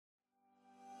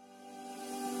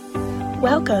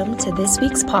Welcome to this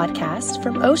week's podcast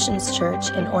from Oceans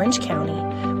Church in Orange County.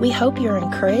 We hope you're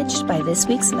encouraged by this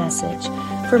week's message.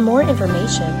 For more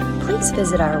information, please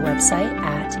visit our website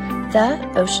at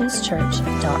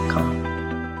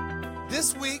theoceanschurch.com.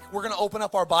 This week, we're going to open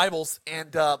up our Bibles,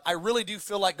 and I really do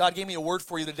feel like God gave me a word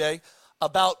for you today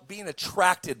about being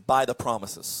attracted by the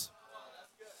promises.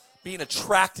 Being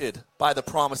attracted by the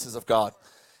promises of God.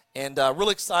 And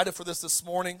really excited for this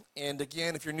morning. And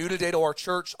again, if you're new today to our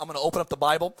church, I'm going to open up the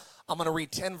Bible. I'm going to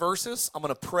read 10 verses. I'm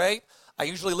going to pray. I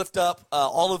usually lift up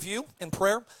all of you in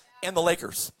prayer and the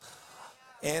Lakers.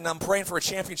 And I'm praying for a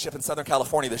championship in Southern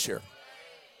California this year.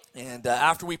 And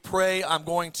after we pray, I'm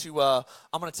going to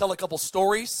tell a couple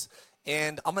stories.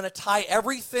 And I'm going to tie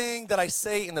everything that I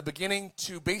say in the beginning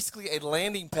to basically a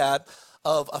landing pad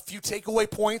of a few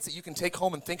takeaway points that you can take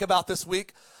home and think about this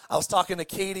week. I was talking to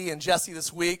Katie and Jesse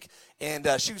this week, and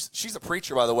she's a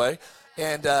preacher, by the way.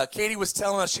 And Katie was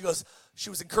telling us, she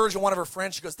was encouraging one of her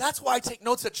friends. She goes, that's why I take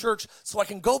notes at church, so I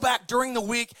can go back during the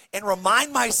week and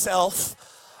remind myself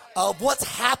of what's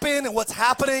happened and what's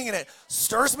happening, and it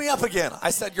stirs me up again.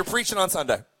 I said, you're preaching on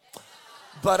Sunday.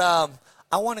 But I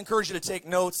want to encourage you to take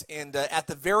notes, and at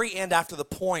the very end, after the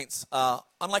points,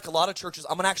 unlike a lot of churches,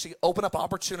 I'm going to actually open up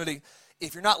opportunity.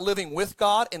 If you're not living with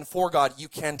God and for God, you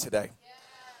can today.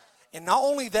 And not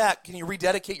only that, can you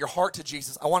rededicate your heart to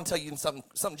Jesus? I want to tell you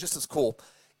something just as cool,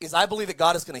 is I believe that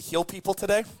God is going to heal people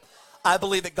today. I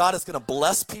believe that God is going to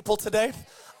bless people today.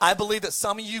 I believe that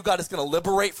some of you, God is going to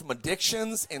liberate from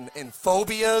addictions and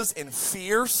phobias and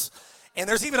fears. And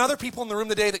there's even other people in the room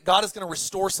today that God is going to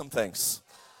restore some things.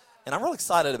 And I'm really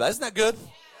excited about it. Isn't that good?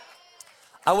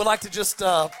 I would like to just,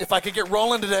 if I could get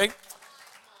rolling today,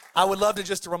 I would love to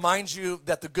just remind you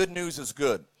that the good news is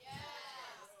good.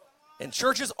 And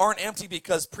churches aren't empty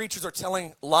because preachers are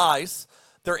telling lies.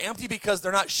 They're empty because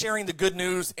they're not sharing the good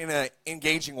news in an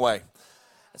engaging way.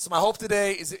 And so my hope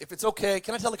today is, if it's okay,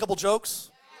 can I tell a couple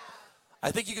jokes? I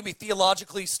think you can be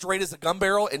theologically straight as a gun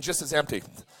barrel and just as empty.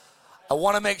 I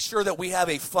want to make sure that we have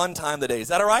a fun time today. Is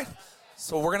that all right?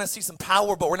 So we're going to see some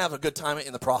power, but we're going to have a good time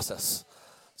in the process.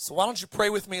 So why don't you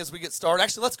pray with me as we get started?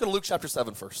 Actually, let's go to Luke chapter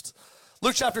 7 first.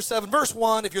 Luke chapter 7, verse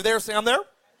 1. If you're there, say, I'm there.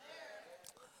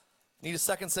 Need a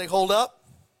second, say, hold up.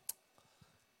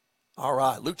 All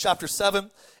right, Luke chapter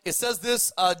 7. It says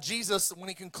this, Jesus, when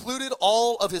he concluded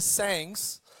all of his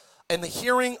sayings in the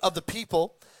hearing of the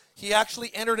people, he actually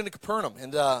entered into Capernaum.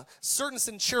 And certain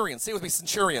centurion, say with me,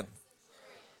 centurion.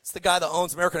 It's the guy that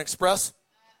owns American Express.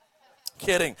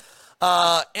 Kidding.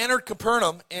 Entered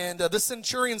Capernaum, and this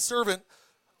centurion servant,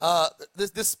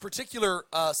 this particular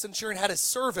centurion had a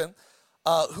servant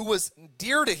who was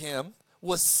dear to him,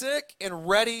 was sick and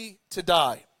ready to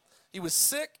die. He was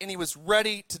sick and he was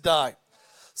ready to die.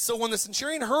 So when the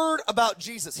centurion heard about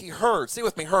Jesus, he heard, say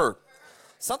with me, heard.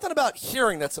 Something about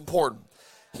hearing that's important.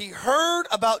 He heard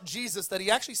about Jesus, that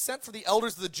he actually sent for the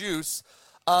elders of the Jews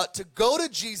to go to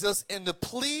Jesus and to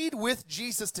plead with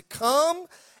Jesus to come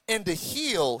and to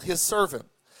heal his servant.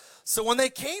 So when they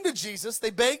came to Jesus,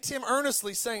 they begged him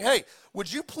earnestly, saying, hey,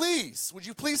 would you please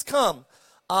come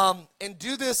and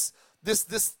do this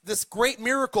great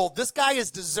miracle? This guy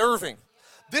is deserving.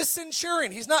 This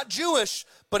centurion, he's not Jewish,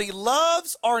 but he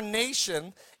loves our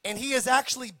nation, and he has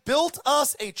actually built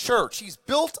us a church. He's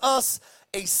built us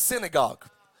a synagogue.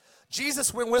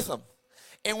 Jesus went with him.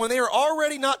 And when they were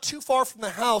already not too far from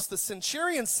the house, the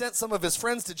centurion sent some of his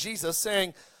friends to Jesus,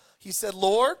 saying, he said,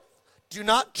 Lord, do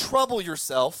not trouble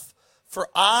yourself, for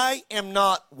I am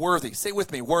not worthy. Say with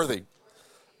me, worthy.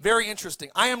 Very interesting.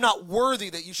 I am not worthy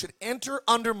that you should enter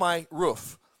under my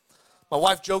roof. My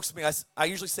wife jokes with me, I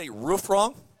usually say roof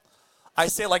wrong. I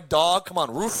say it like dog. Come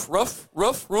on, roof. Wash.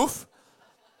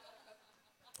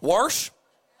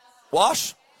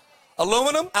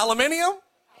 Aluminium.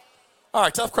 All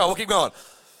right, tough crowd. We'll keep going.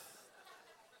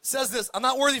 Says this, I'm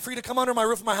not worthy for you to come under my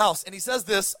roof of my house. And he says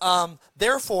this,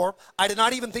 therefore, I did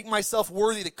not even think myself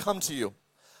worthy to come to you.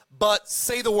 But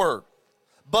say the word.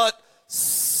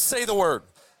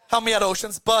 Help me out,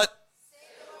 Oceans. But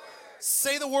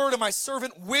say the word, and my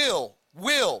servant will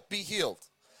be healed.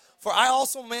 For I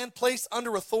also am a man placed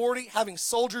under authority, having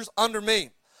soldiers under me.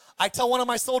 I tell one of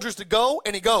my soldiers to go,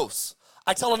 and he goes.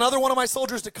 I tell another one of my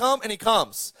soldiers to come, and he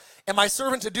comes. And my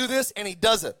servant to do this, and he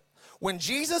does it. When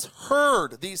Jesus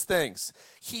heard these things,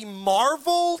 he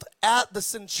marveled at the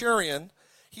centurion.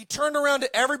 He turned around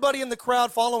to everybody in the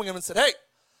crowd following him and said, hey,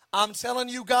 I'm telling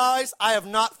you guys, I have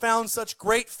not found such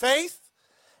great faith,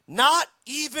 not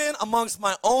even amongst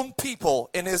my own people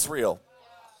in Israel.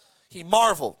 He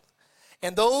marveled.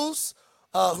 And those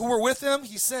who were with him,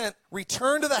 he sent,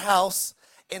 returned to the house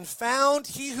and found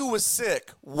he who was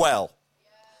sick well.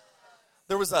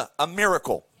 there was a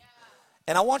miracle.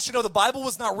 And I want you to know the Bible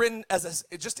was not written as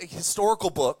just a historical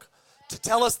book to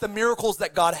tell us the miracles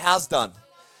that God has done.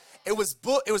 It was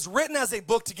written as a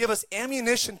book to give us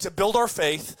ammunition to build our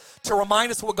faith, to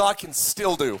remind us what God can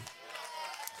still do.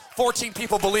 14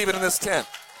 people believe it in this tent.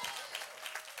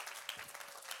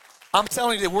 I'm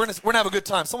telling you, we're gonna have a good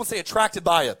time. Someone say attracted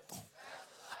by it.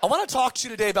 I want to talk to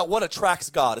you today about what attracts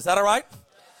God. Is that all right?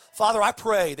 Father, I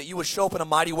pray that you would show up in a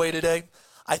mighty way today.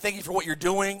 I thank you for what you're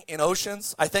doing in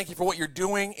Oceans. I thank you for what you're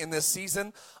doing in this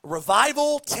season.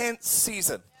 Revival tent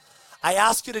season. I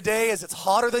ask you today, as it's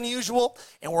hotter than usual,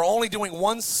 and we're only doing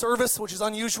one service, which is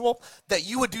unusual, that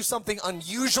you would do something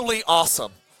unusually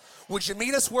awesome. Would you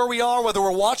meet us where we are, whether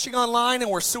we're watching online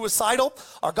and we're suicidal,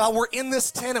 or God, we're in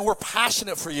this tent and we're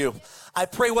passionate for you. I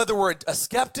pray whether we're a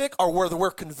skeptic or whether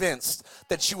we're convinced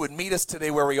that you would meet us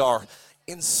today where we are.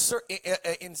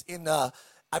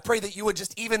 I pray that you would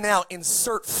just even now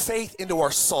insert faith into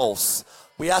our souls.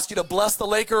 We ask you to bless the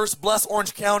Lakers, bless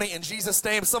Orange County in Jesus'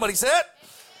 name. Somebody say it.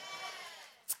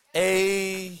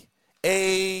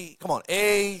 Amen.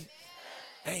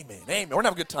 Amen. We're going to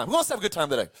have a good time. Who wants to have a good time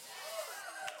today?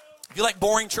 If you like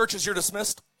boring churches, you're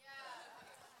dismissed.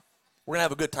 We're going to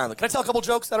have a good time. Can I tell a couple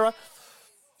jokes? Is that all right?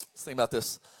 Let's think about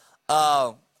this.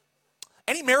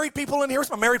 Any married people in here? Where's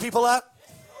my married people at?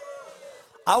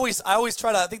 I always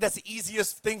try to, I think that's the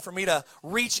easiest thing for me to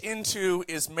reach into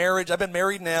is marriage. I've been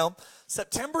married now.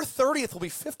 September 30th will be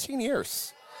 15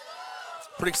 years.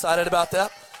 Pretty excited about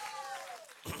that.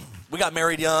 We got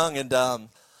married young, and I'm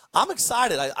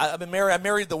excited. I've been married. I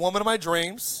married the woman of my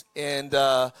dreams, and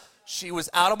she was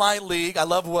out of my league. I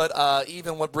love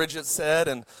what Bridget said,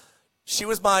 and she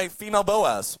was my female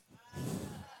Boaz.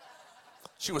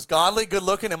 She was godly, good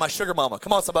looking, and my sugar mama.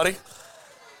 Come on, somebody.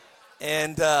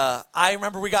 And I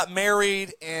remember we got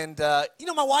married, and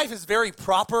my wife is very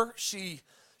proper. She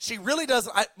really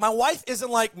doesn't. My wife isn't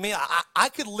like me. I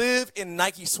could live in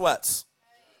Nike sweats.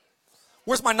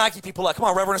 Where's my Nike people at? Come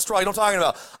on, Reverend Estrella, you know what I'm talking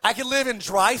about. I could live in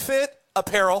dry fit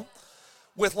apparel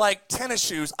with like tennis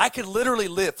shoes. I could literally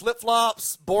live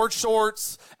flip-flops, board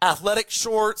shorts, athletic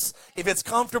shorts. If it's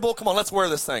comfortable, come on, let's wear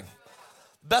this thing.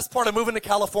 Best part of moving to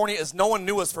California is no one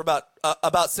knew us for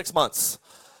about 6 months.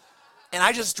 And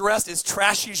I just dressed as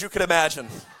trashy as you could imagine.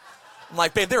 I'm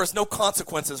like, babe, there is no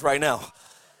consequences right now.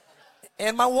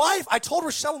 And my wife, I told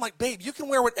Rochelle, I'm like, babe, you can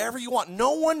wear whatever you want.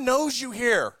 No one knows you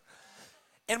here.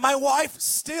 And my wife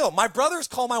still, my brothers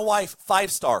call my wife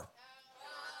 5-star.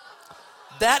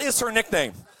 That is her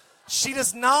nickname. She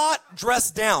does not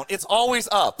dress down. It's always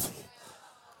up.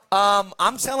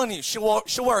 I'm telling you,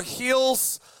 she'll wear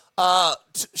heels.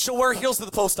 She'll wear heels to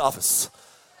the post office.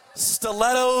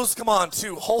 Stilettos, come on,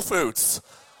 to Whole Foods.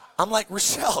 I'm like,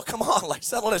 Rochelle, come on, like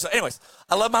settle it. So anyways,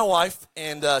 I love my wife,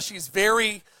 and she's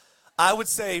very, I would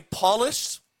say,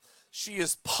 polished. She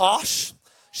is posh.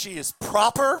 She is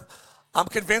proper. I'm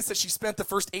convinced that she spent the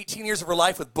first 18 years of her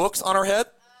life with books on her head.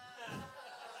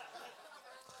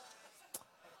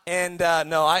 And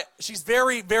she's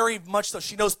very, very much so.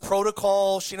 She knows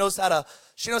protocol. She knows how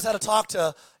to talk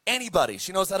to anybody.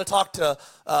 She knows how to talk to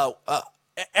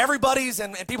everybody's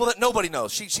and people that nobody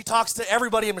knows. She talks to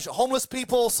everybody, homeless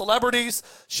people, celebrities.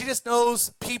 She just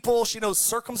knows people. She knows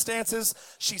circumstances.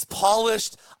 She's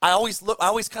polished. I always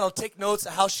kind of take notes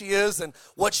of how she is and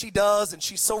what she does, and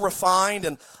she's so refined.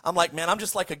 And I'm like, man, I'm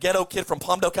just like a ghetto kid from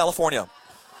Palmdale, California.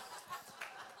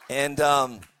 And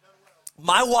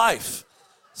my wife,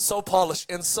 so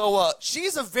polished, and so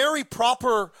she's a very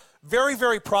proper, very,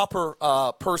 very proper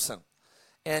person.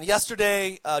 And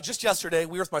just yesterday,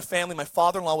 we were with my family. My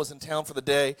father-in-law was in town for the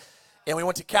day, and we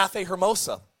went to Cafe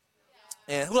Hermosa.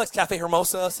 And who likes Cafe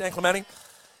Hermosa, San Clemente?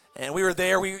 And we were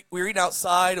there. We were eating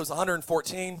outside. It was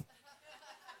 114.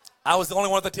 I was the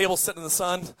only one at the table sitting in the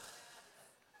sun.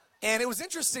 And it was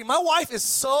interesting. My wife is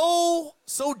so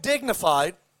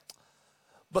dignified,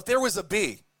 but there was a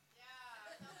bee.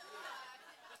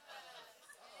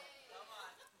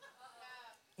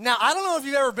 Now, I don't know if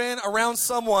you've ever been around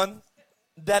someone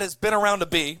that has been around a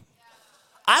bee.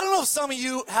 I don't know if some of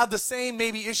you have the same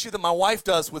maybe issue that my wife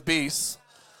does with bees.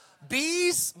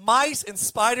 Bees, mice, and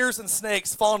spiders and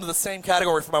snakes fall into the same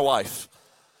category for my wife.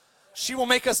 She will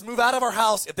make us move out of our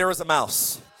house if there is a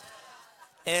mouse.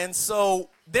 And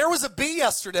so there was a bee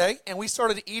yesterday, and we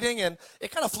started eating, and it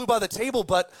kind of flew by the table,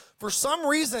 but for some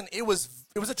reason it was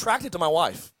attracted to my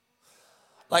wife.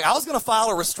 Like, I was going to file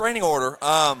a restraining order.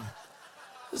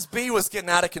 This bee was getting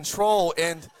out of control,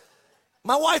 and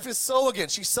my wife is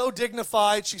she's so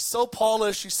dignified, she's so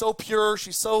polished, she's so pure,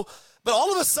 but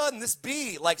all of a sudden this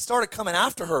bee started coming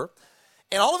after her,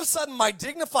 and all of a sudden my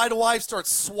dignified wife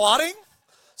starts squatting,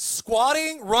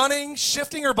 running,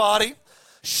 shifting her body.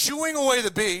 shooing away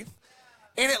the bee,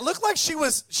 and it looked like she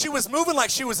was moving like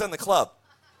she was in the club.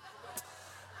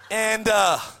 And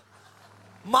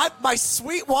my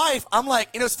sweet wife, I'm like,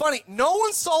 it was funny, no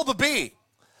one saw the bee,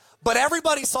 but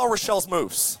everybody saw Rochelle's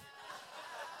moves.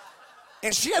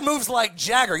 And she had moves like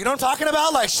Jagger. You know what I'm talking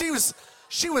about? Like she was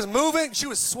moving, she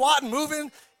was swatting,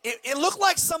 moving. It looked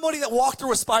like somebody that walked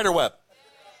through a spider web.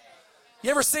 You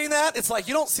ever seen that? It's like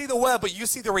you don't see the web, but you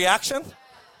see the reaction.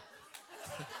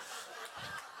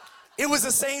 It was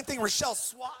the same thing. Rochelle's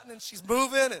swatting and she's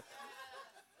moving and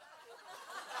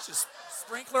just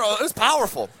sprinkler. It was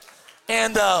powerful.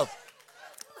 And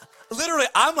literally,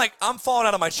 I'm falling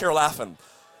out of my chair laughing.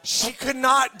 She could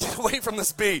not get away from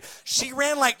this bee. She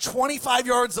ran like 25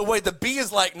 yards away. The bee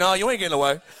is like, no, you ain't getting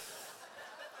away.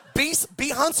 Bee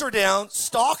hunts her down,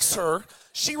 stalks her.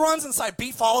 She runs inside.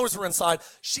 Bee follows her inside.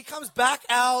 She comes back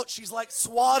out. She's like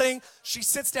swatting. She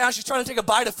sits down. She's trying to take a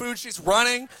bite of food. She's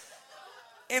running.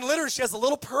 And literally, she has a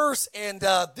little purse. And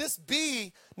this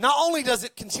bee, not only does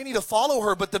it continue to follow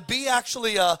her, but the bee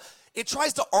actually, it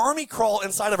tries to army crawl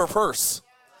inside of her purse.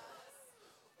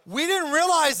 We didn't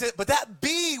realize it, but that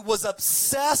bee was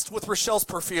obsessed with Rochelle's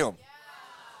perfume.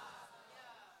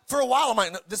 For a while, I'm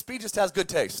like, no, this bee just has good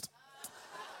taste.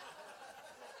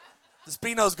 This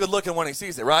bee knows good looking when he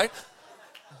sees it, right?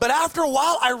 But after a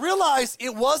while, I realized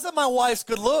it wasn't my wife's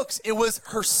good looks. It was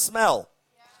her smell.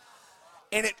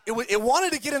 And it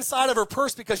wanted to get inside of her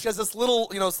purse because she has this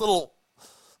little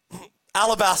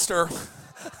alabaster.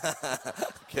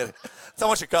 Kidding. That's how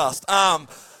much it cost.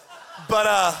 But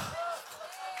a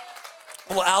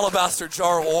little alabaster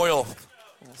jar of oil.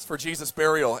 It's for Jesus'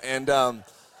 burial. And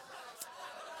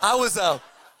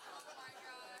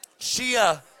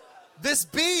this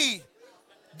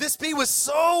bee was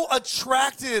so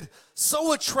attracted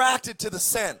to the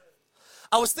scent.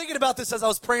 I was thinking about this as I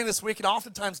was praying this week, and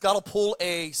oftentimes God will pull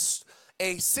a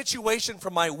situation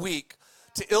from my week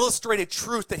to illustrate a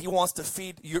truth that he wants to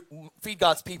feed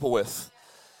God's people with.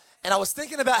 And I was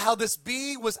thinking about how this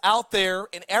bee was out there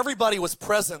and everybody was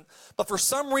present, but for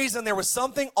some reason there was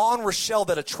something on Rochelle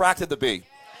that attracted the bee.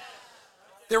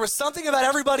 There was something about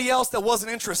everybody else that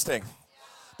wasn't interesting.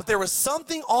 But there was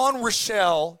something on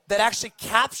Rochelle that actually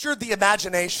captured the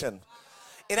imagination.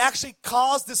 It actually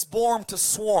caused this swarm to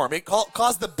swarm. It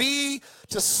caused the bee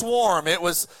to swarm. It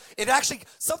actually,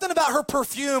 something about her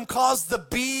perfume caused the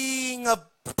being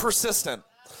persistent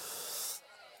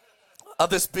of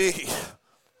this bee.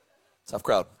 Tough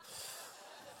crowd.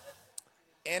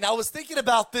 And I was thinking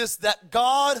about this, that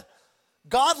God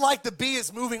like the bee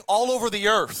is moving all over the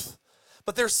earth.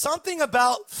 But there's something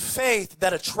about faith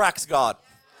that attracts God.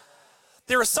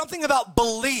 There is something about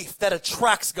belief that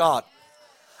attracts God.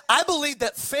 I believe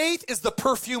that faith is the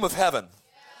perfume of heaven.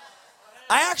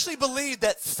 I actually believe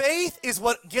that faith is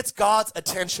what gets God's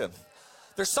attention.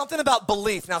 There's something about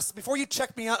belief. Now, before you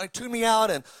check me out and tune me out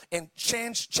and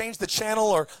change the channel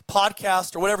or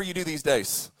podcast or whatever you do these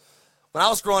days. When I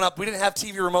was growing up, we didn't have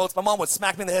TV remotes. My mom would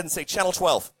smack me in the head and say, Channel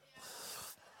 12.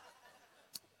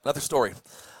 Another story.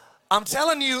 I'm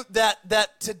telling you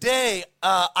that today,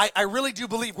 I really do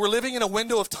believe we're living in a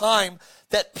window of time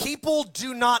that people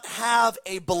do not have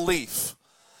a belief.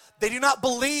 They do not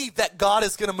believe that God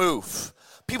is going to move.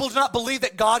 People do not believe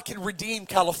that God can redeem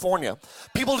California.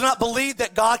 People do not believe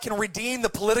that God can redeem the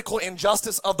political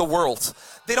injustice of the world.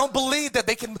 They don't believe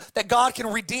that God can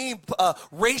redeem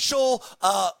racial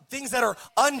things that are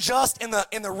unjust in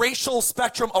the racial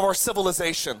spectrum of our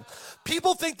civilization.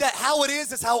 People think that how it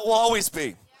is how it will always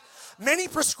be. Many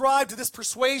prescribe to this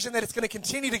persuasion that it's going to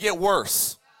continue to get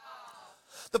worse.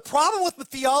 The problem with the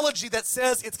theology that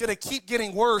says it's going to keep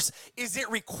getting worse is it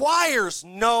requires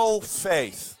no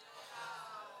faith.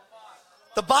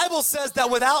 The Bible says that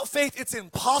without faith, it's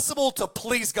impossible to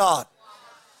please God.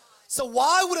 So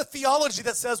why would a theology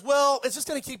that says, well, it's just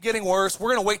going to keep getting worse,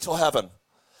 we're going to wait till heaven?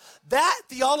 That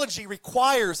theology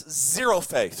requires zero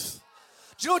faith.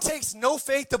 Do you know it takes no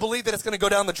faith to believe that it's going to go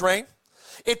down the drain?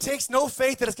 It takes no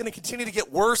faith that it's going to continue to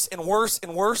get worse and worse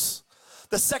and worse.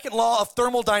 The second law of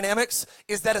thermodynamics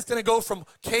is that it's going to go from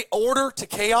order to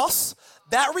chaos.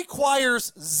 That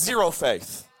requires zero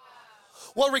faith.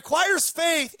 What requires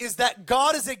faith is that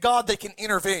God is a God that can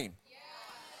intervene.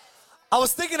 I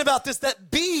was thinking about this,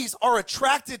 that bees are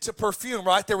attracted to perfume,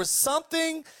 right? There was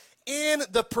something in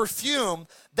the perfume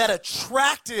that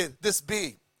attracted this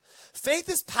bee. Faith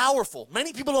is powerful.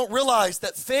 Many people don't realize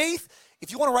that faith, if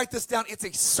you want to write this down, it's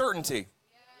a certainty.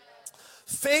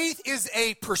 Faith is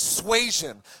a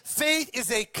persuasion. Faith is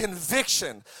a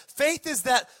conviction. Faith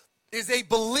is a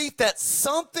belief that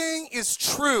something is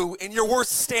true and you're worth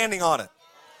standing on it.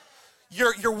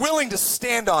 You're willing to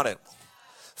stand on it.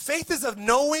 Faith is a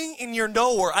knowing in your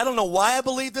knower. I don't know why I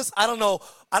believe this. I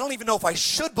don't even know if I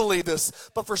should believe this,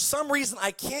 but for some reason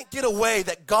I can't get away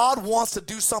that God wants to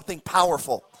do something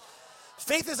powerful.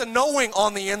 Faith is a knowing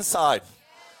on the inside.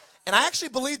 And I actually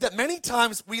believe that many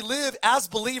times we live as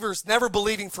believers never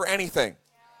believing for anything.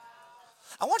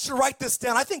 I want you to write this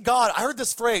down. I think God, I heard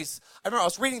this phrase. I remember I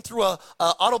was reading through a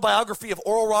autobiography of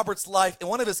Oral Roberts' life, and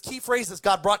one of his key phrases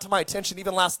God brought to my attention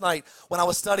even last night when I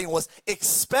was studying was,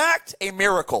 expect a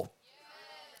miracle.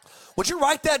 Would you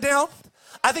write that down?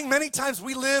 I think many times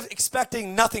we live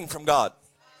expecting nothing from God.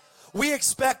 We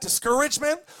expect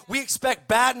discouragement. We expect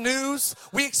bad news.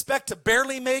 We expect to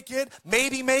barely make it,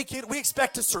 maybe make it. We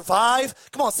expect to survive.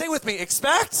 Come on, say with me,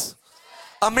 expect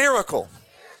a miracle.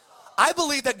 I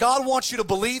believe that God wants you to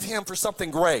believe him for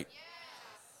something great.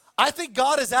 I think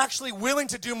God is actually willing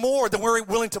to do more than we're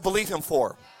willing to believe him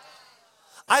for.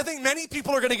 I think many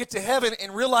people are going to get to heaven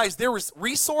and realize there was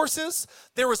resources,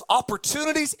 there was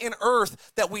opportunities in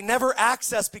earth that we never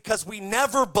accessed because we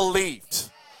never believed.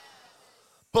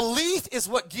 Belief is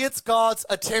what gets God's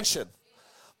attention.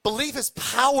 Belief is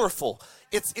powerful.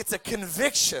 It's a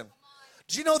conviction.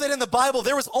 Do you know that in the Bible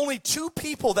there was only 2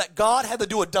 people that God had to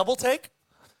do a double take?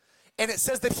 And it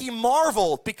says that he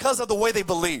marveled because of the way they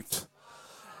believed.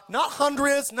 Not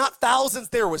hundreds, not thousands,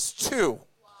 there was 2. You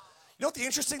know what the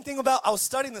interesting thing about, I was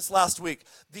studying this last week.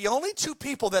 The only 2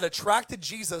 people that attracted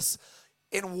Jesus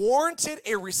and warranted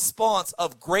a response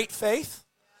of great faith,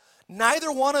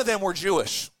 neither one of them were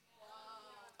Jewish.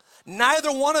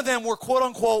 Neither one of them were quote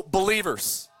unquote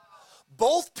believers.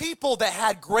 Both people that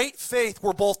had great faith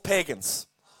were both pagans.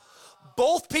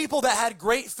 Both people that had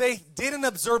great faith didn't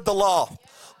observe the law.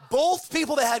 Both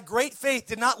people that had great faith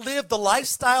did not live the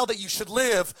lifestyle that you should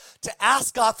live to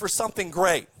ask God for something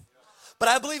great. But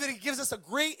I believe that it gives us a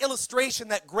great illustration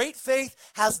that great faith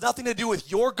has nothing to do with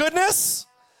your goodness.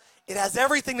 It has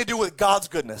everything to do with God's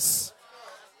goodness.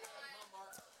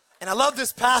 And I love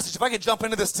this passage. If I could jump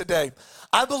into this today,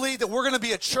 I believe that we're going to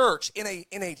be a church in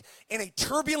a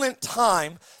turbulent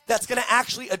time that's going to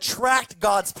actually attract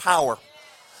God's power.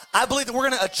 I believe that we're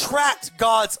going to attract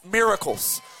God's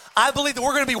miracles. I believe that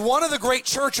we're going to be one of the great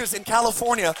churches in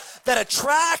California that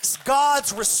attracts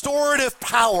God's restorative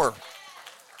power.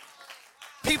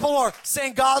 People are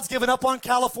saying God's given up on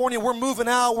California. We're moving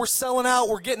out. We're selling out.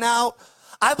 We're getting out.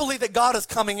 I believe that God is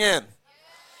coming in.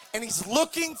 And he's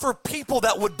looking for people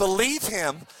that would believe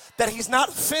him that he's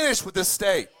not finished with this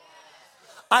state.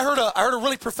 I heard a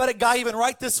really prophetic guy even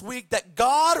write this week that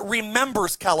God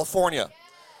remembers California.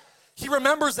 He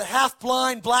remembers a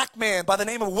half-blind black man by the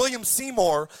name of William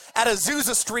Seymour at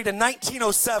Azusa Street in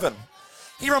 1907.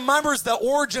 He remembers the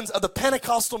origins of the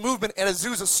Pentecostal movement at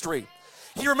Azusa Street.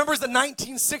 He remembers the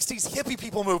 1960s hippie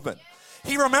people movement.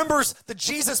 He remembers the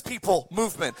Jesus people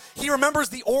movement. He remembers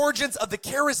the origins of the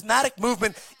charismatic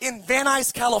movement in Van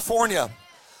Nuys, California.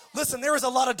 Listen, there is a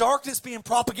lot of darkness being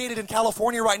propagated in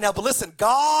California right now, but listen,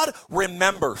 God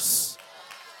remembers.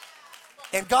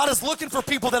 And God is looking for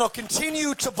people that will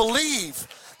continue to believe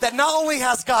that not only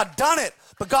has God done it,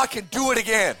 but God can do it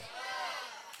again.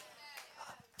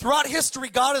 Throughout history,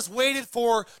 God has waited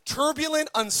for turbulent,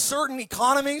 uncertain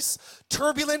economies,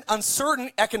 turbulent,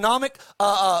 uncertain economic,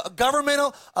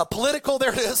 governmental, political,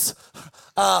 there it is,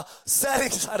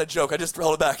 settings. I had a joke, I just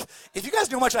held it back. If you guys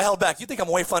knew how much I held back, you'd think I'm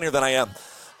way funnier than I am.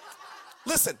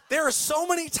 Listen, there are so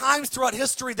many times throughout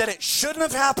history that it shouldn't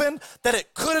have happened, that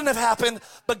it couldn't have happened,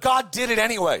 but God did it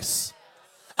anyways.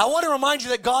 I want to remind you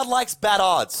that God likes bad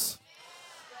odds.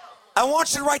 I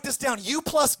want you to write this down. You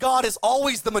plus God is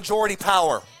always the majority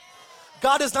power.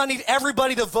 God does not need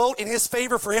everybody to vote in his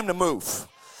favor for him to move.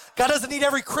 God doesn't need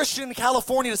every Christian in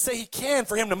California to say he can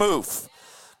for him to move.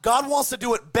 God wants to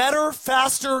do it better,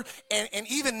 faster, and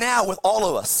even now with all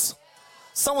of us.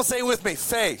 Someone say with me,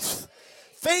 faith.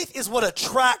 Faith is what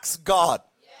attracts God.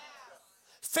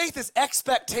 Faith is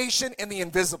expectation in the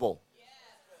invisible.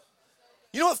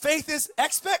 You know what faith is?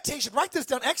 Expectation. Write this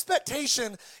down.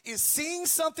 Expectation is seeing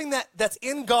something that's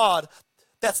in God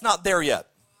that's not there yet.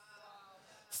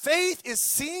 Faith is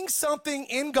seeing something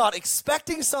in God,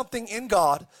 expecting something in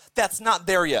God that's not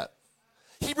there yet.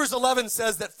 Hebrews 11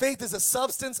 says that faith is a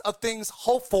substance of things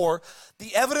hoped for,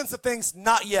 the evidence of things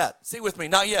not yet. Say with me,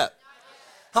 not yet.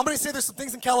 How many say there's some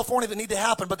things in California that need to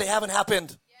happen, but they haven't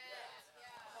happened?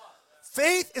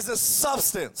 Faith is a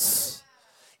substance.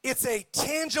 It's a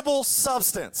tangible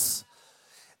substance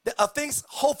of things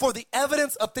hoped for, the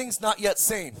evidence of things not yet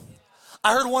seen.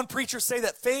 I heard one preacher say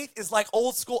that faith is like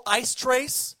old school ice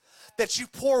trays, that you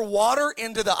pour water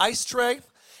into the ice tray,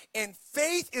 and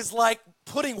faith is like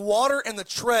putting water in the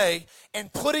tray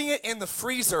and putting it in the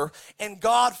freezer, and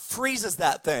God freezes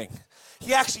that thing.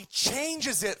 He actually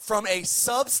changes it from a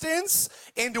substance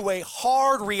into a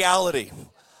hard reality.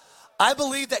 I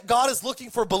believe that God is looking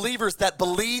for believers that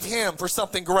believe him for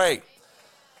something great.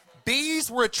 Bees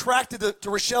were attracted to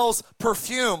Rachel's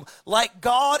perfume like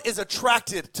God is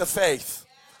attracted to faith.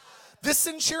 This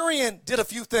centurion did a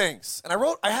few things, and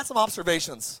I had some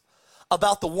observations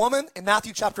about the woman in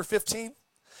Matthew chapter 15.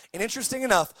 And interesting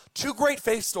enough, two great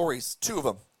faith stories, two of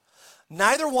them.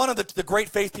 Neither one of the great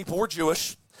faith people were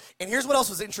Jewish. And here's what else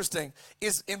was interesting,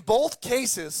 is in both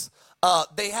cases,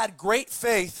 they had great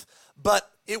faith, but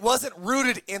it wasn't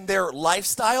rooted in their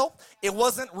lifestyle. It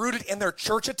wasn't rooted in their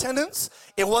church attendance.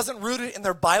 It wasn't rooted in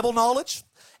their Bible knowledge.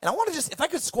 And I want to just, if I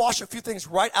could squash a few things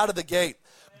right out of the gate.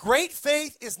 Great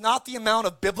faith is not the amount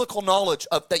of biblical knowledge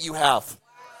that you have.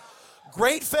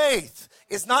 Great faith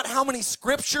is not how many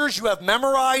scriptures you have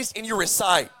memorized and you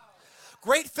recite.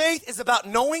 Great faith is about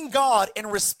knowing God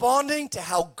and responding to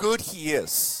how good he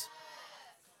is.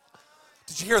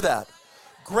 Did you hear that?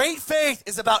 Great faith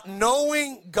is about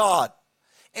knowing God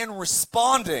and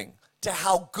responding to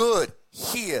how good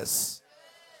he is.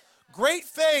 Great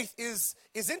faith is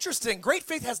interesting. Great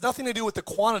faith has nothing to do with the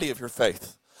quantity of your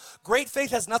faith. Great faith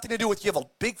has nothing to do with you have a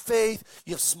big faith,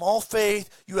 you have small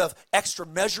faith, you have extra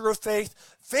measure of faith.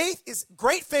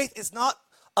 Great faith is not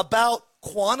about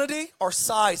quantity or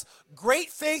size. Great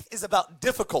faith is about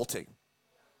difficulty.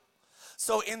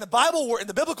 So in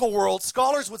the biblical world,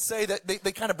 scholars would say that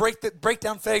they kind of break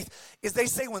down faith, is they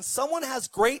say when someone has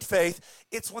great faith,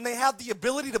 it's when they have the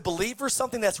ability to believe for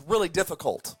something that's really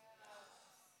difficult.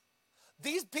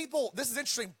 These people, this is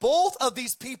interesting, both of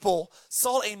these people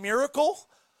saw a miracle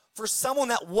for someone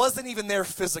that wasn't even there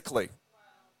physically.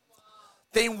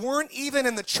 They weren't even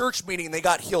in the church meeting, they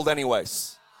got healed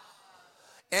anyways.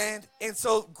 And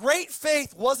so great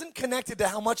faith wasn't connected to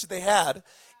how much they had.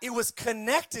 It was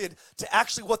connected to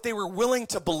actually what they were willing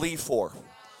to believe for.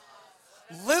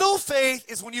 Little faith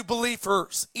is when you believe for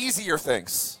easier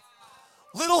things.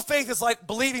 Little faith is like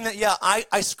believing that, yeah,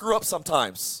 I screw up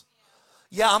sometimes.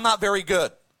 Yeah, I'm not very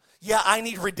good. Yeah, I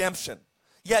need redemption.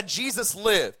 Yeah, Jesus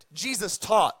lived. Jesus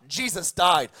taught. Jesus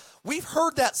died. We've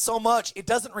heard that so much, it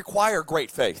doesn't require great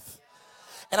faith.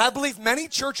 And I believe many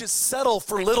churches settle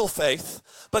for little faith,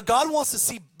 but God wants to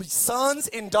see sons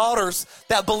and daughters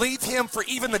that believe him for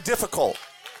even the difficult.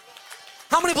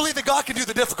 How many believe that God can do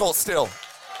the difficult still?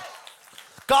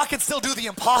 God can still do the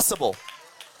impossible.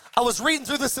 I was reading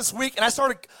through this week, and I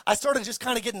started just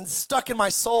kind of getting stuck in my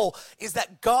soul, is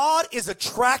that God is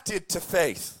attracted to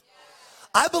faith.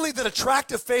 I believe that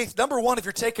attractive faith, number one, if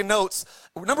you're taking notes,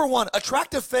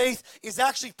 attractive faith is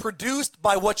actually produced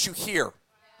by what you hear.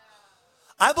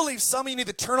 I believe some of you need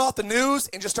to turn off the news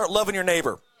and just start loving your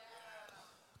neighbor.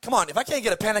 Come on, if I can't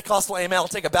get a Pentecostal amen, I'll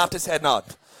take a Baptist head nod.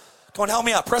 Come on, help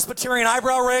me out. Presbyterian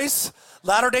eyebrow raise.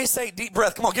 Latter-day Saint, deep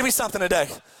breath. Come on, give me something today.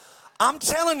 I'm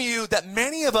telling you that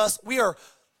many of us, we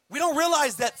don't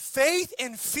realize that faith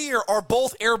and fear are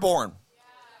both airborne.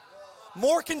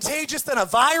 More contagious than a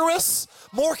virus,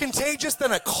 more contagious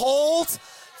than a cold.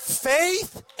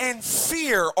 Faith and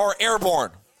fear are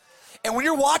airborne. And when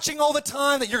you're watching all the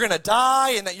time that you're going to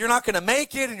die and that you're not going to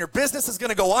make it and your business is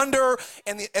going to go under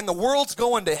and the world's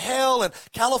going to hell and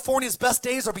California's best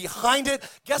days are behind it,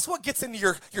 guess what gets into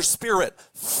your spirit?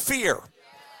 Fear.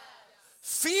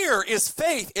 Fear is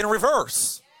faith in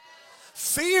reverse.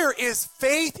 Fear is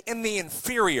faith in the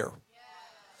inferior.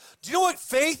 Do you know what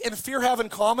faith and fear have in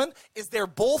common? Is they're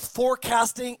both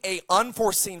forecasting an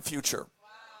unforeseen future.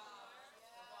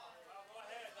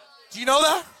 Do you know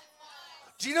that?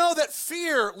 Do you know that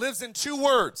fear lives in two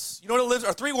words? You know what it lives,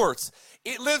 or three words?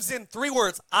 It lives in three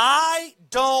words. I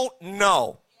don't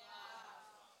know.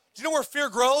 Do you know where fear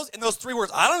grows? In those three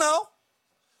words. I don't know.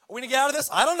 Are we going to get out of this?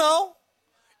 I don't know.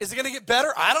 Is it going to get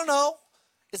better? I don't know.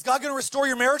 Is God going to restore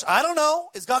your marriage? I don't know.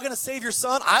 Is God going to save your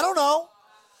son? I don't know.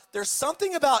 There's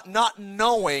something about not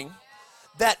knowing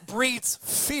that breeds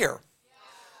fear.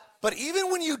 But even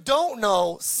when you don't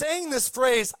know, saying this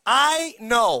phrase, I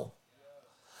know.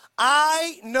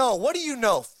 I know. What do you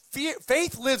know?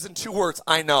 Faith lives in two words.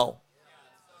 I know.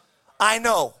 I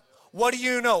know. What do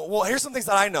you know? Well, here's some things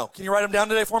that I know. Can you write them down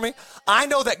today for me? I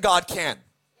know that God can.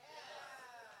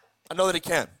 I know that he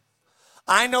can.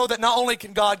 I know that not only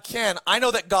can God can, I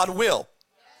know that God will.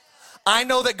 I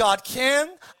know that God can.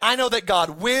 I know that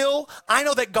God will. I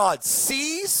know that God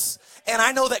sees. And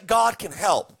I know that God can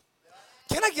help.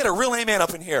 Can I get a real amen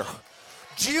up in here?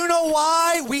 Do you know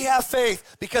why we have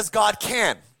faith? Because God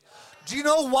can. Do you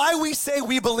know why we say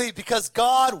we believe? Because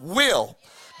God will.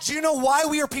 Do you know why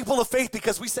we are people of faith?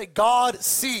 Because we say God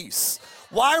sees.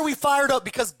 Why are we fired up?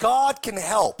 Because God can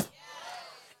help.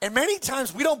 And many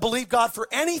times we don't believe God for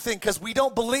anything because we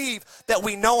don't believe that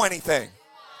we know anything.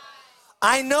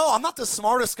 I know I'm not the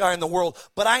smartest guy in the world,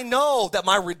 but I know that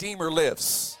my Redeemer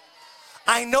lives.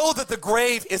 I know that the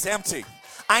grave is empty.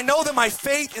 I know that my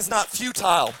faith is not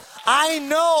futile. I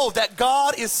know that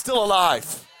God is still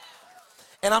alive.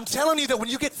 And I'm telling you that when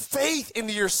you get faith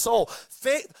into your soul,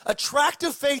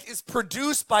 attractive faith is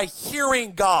produced by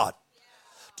hearing God.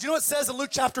 Do you know what it says in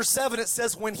Luke chapter 7? It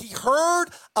says, when he heard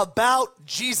about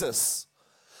Jesus.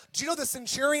 Do you know the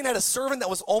centurion had a servant that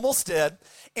was almost dead?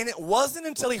 And it wasn't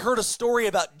until he heard a story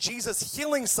about Jesus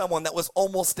healing someone that was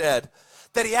almost dead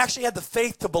that he actually had the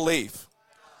faith to believe.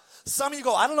 Some of you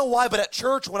go, I don't know why, but at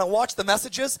church, when I watch the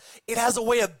messages, it has a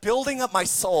way of building up my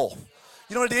soul.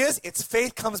 You know what it is? It's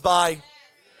faith comes by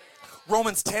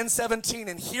Romans 10:17,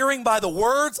 and hearing by the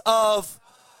words of.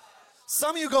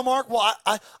 Some of you go, Mark, well,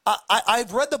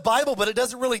 I've read the Bible, but it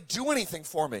doesn't really do anything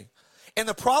for me. And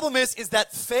the problem is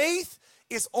that faith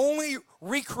is only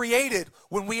recreated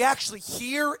when we actually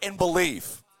hear and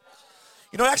believe.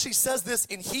 You know, it actually says this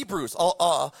in Hebrews.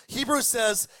 Hebrews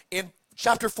says in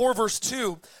chapter 4, verse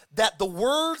 2, that the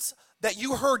words that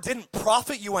you heard didn't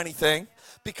profit you anything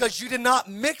because you did not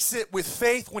mix it with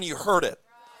faith when you heard it.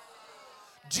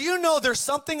 Do you know there's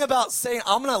something about saying,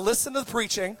 I'm going to listen to the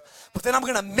preaching, but then I'm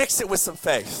going to mix it with some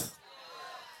faith?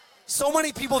 So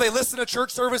many people, they listen to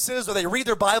church services or they read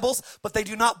their Bibles, but they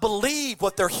do not believe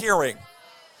what they're hearing.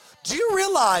 Do you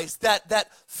realize that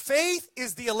faith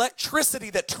is the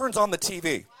electricity that turns on the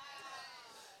TV?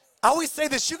 I always say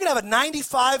this, you can have a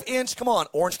 95-inch, come on,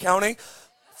 Orange County,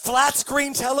 flat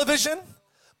screen television,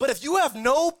 but if you have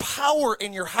no power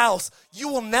in your house, you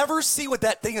will never see what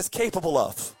that thing is capable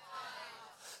of.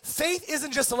 Faith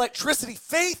isn't just electricity.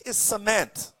 Faith is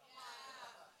cement.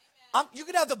 You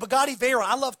could have the Bugatti Veyron.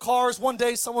 I love cars. One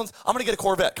day I'm going to get a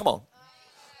Corvette. Come on.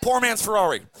 Poor man's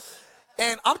Ferrari.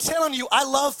 And I'm telling you, I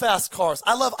love fast cars.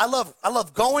 I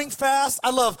love going fast.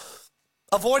 I love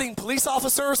avoiding police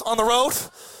officers on the road.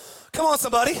 Come on,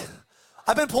 somebody.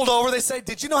 I've been pulled over. They say,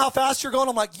 did you know how fast you're going?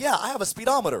 I'm like, yeah, I have a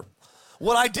speedometer.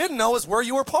 What I didn't know is where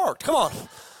you were parked. Come on.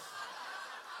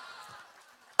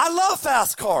 I love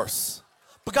fast cars.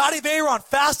 Bugatti Veyron,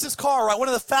 fastest car, right? One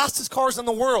of the fastest cars in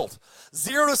the world.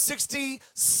 0 to 60,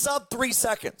 sub 3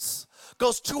 seconds.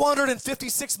 Goes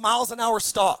 256 miles an hour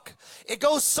stock. It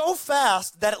goes so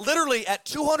fast that literally at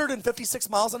 256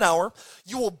 miles an hour,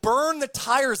 you will burn the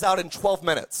tires out in 12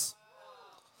 minutes.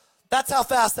 That's how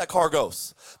fast that car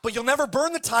goes. But you'll never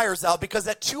burn the tires out because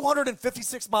at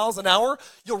 256 miles an hour,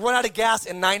 you'll run out of gas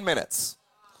in 9 minutes.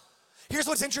 Here's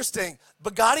what's interesting.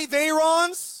 Bugatti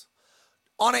Veyrons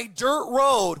on a dirt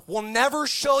road will never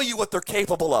show you what they're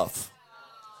capable of.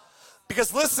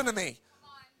 Because listen to me,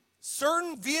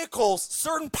 certain vehicles,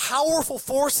 certain powerful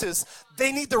forces,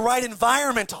 they need the right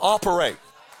environment to operate.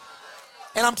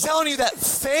 And I'm telling you that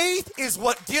faith is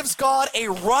what gives God a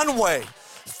runway.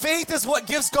 Faith is what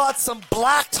gives God some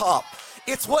blacktop.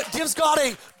 It's what gives God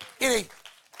a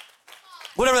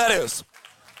whatever that is.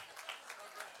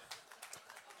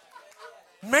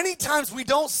 Many times we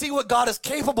don't see what God is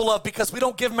capable of because we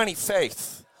don't give him any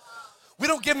faith. We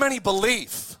don't give him any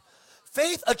belief.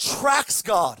 Faith attracts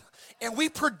God, and we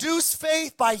produce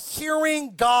faith by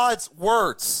hearing God's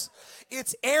words.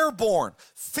 It's airborne.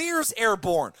 Fear's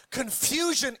airborne.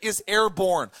 Confusion is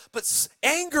airborne. But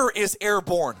anger is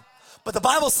airborne. But the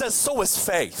Bible says so is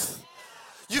faith.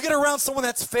 You get around someone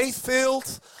that's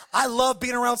faith-filled. I love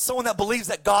being around someone that believes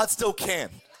that God still can.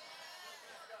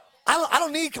 I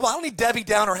don't need Debbie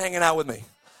Downer hanging out with me.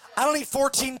 I don't need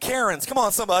 14 Karens. Come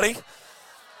on, somebody.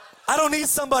 I don't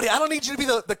need you to be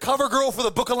the cover girl for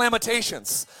the Book of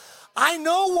Lamentations. I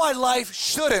know why life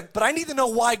shouldn't, but I need to know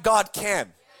why God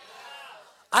can.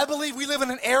 I believe we live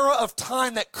in an era of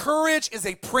time that courage is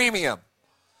a premium.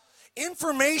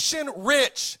 Information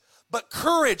rich, but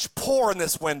courage poor in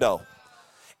this window.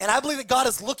 And I believe that God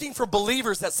is looking for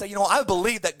believers that say, I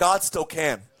believe that God still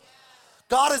can.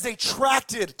 God is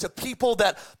attracted to people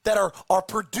that are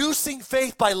producing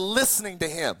faith by listening to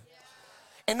him.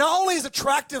 And not only is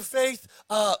attractive faith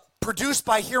produced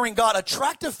by hearing God,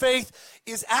 attractive faith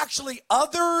is actually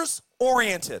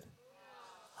others-oriented.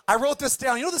 I wrote this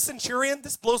down. You know the centurion?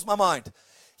 This blows my mind.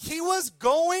 He was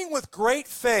going with great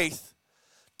faith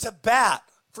to bat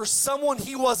for someone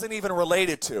he wasn't even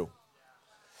related to.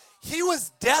 He was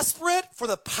desperate for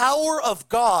the power of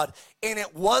God, and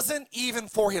it wasn't even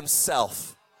for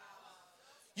himself.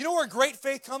 You know where great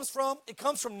faith comes from? It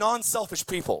comes from non-selfish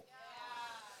people.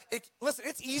 Listen,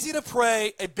 it's easy to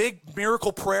pray a big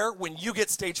miracle prayer when you get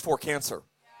stage 4 cancer.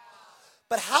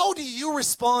 But how do you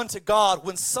respond to God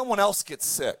when someone else gets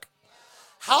sick?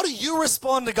 How do you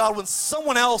respond to God when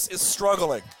someone else is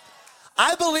struggling?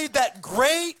 I believe that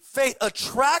great faith,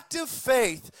 attractive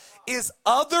faith, is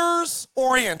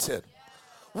others-oriented.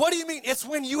 What do you mean? It's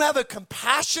when you have a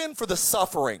compassion for the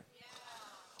suffering.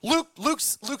 Luke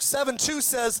 7:2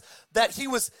 says that he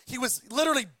was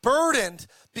literally burdened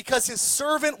because his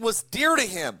servant was dear to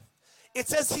him. It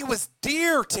says he was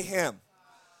dear to him.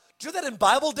 Do you know that in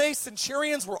Bible days,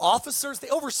 centurions were officers? They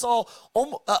oversaw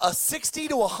 60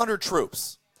 to 100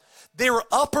 troops. They were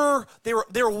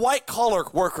white collar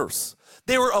workers.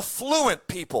 They were affluent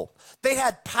people. They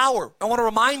had power. I want to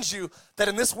remind you that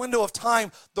in this window of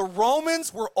time, the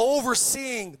Romans were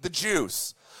overseeing the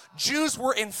Jews. Jews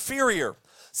were inferior.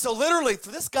 So literally, for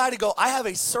this guy to go, I have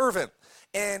a servant,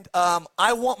 and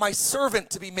I want my servant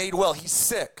to be made well. He's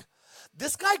sick.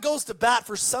 This guy goes to bat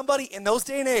for somebody in those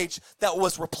day and age that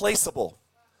was replaceable.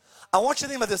 I want you to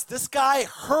think about this. This guy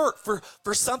hurt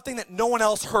for something that no one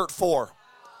else hurt for.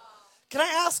 Can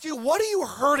I ask you, what are you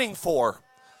hurting for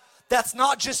that's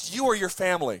not just you or your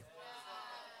family?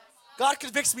 God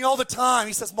convicts me all the time.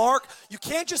 He says, Mark, you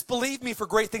can't just believe me for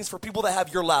great things for people that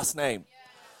have your last name.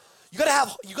 You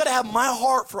gotta have my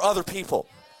heart for other people.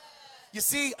 You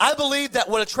see, I believe that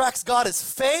what attracts God is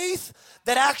faith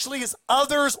that actually is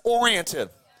others-oriented.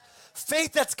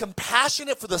 Faith that's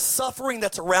compassionate for the suffering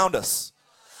that's around us.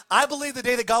 I believe the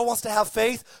day that God wants to have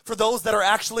faith for those that are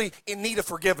actually in need of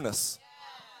forgiveness.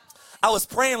 I was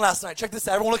praying last night. Check this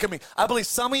out. Everyone look at me. I believe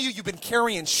some of you've been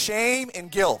carrying shame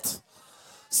and guilt.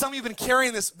 Some of you have been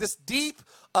carrying this deep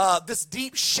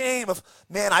shame of,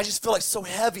 man, I just feel like so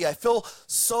heavy. I feel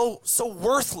so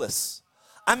worthless.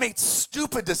 I made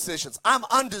stupid decisions. I'm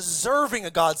undeserving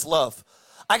of God's love.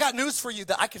 I got news for you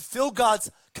that I can feel God's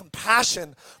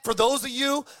compassion for those of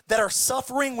you that are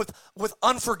suffering with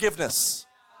unforgiveness.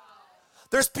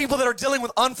 There's people that are dealing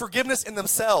with unforgiveness in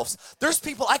themselves. There's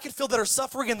people I can feel that are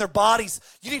suffering in their bodies.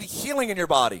 You need healing in your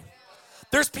body.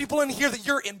 There's people in here that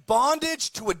you're in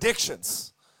bondage to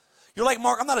addictions. You're like,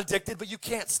 Mark, I'm not addicted, but you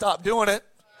can't stop doing it.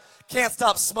 Can't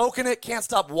stop smoking it. Can't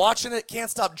stop watching it. Can't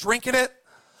stop drinking it.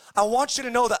 I want you to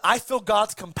know that I feel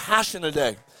God's compassion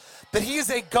today. That he is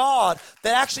a God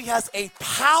that actually has a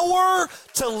power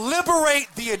to liberate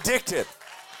the addicted.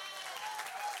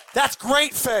 That's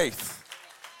great faith.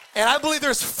 And I believe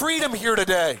there's freedom here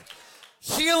today.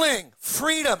 Healing,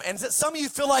 freedom. And some of you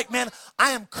feel like, man,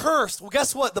 I am cursed. Well,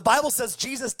 guess what? The Bible says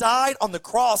Jesus died on the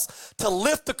cross to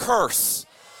lift the curse,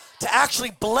 to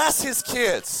actually bless his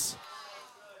kids.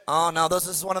 Oh, no, this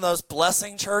is one of those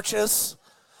blessing churches,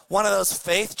 one of those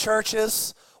faith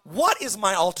churches. What is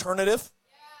my alternative?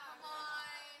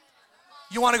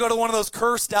 You want to go to one of those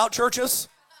cursed out churches?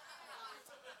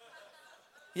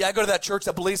 Yeah, I go to that church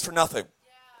that believes for nothing.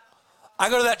 I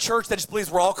go to that church that just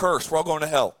believes we're all cursed, we're all going to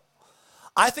hell.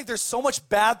 I think there's so much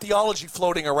bad theology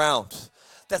floating around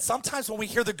that sometimes when we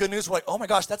hear the good news, we're like, oh my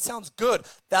gosh, that sounds good.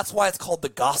 That's why it's called the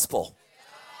gospel.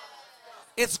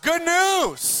 It's good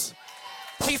news.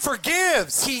 He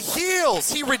forgives, he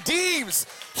heals, he redeems,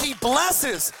 he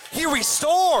blesses, he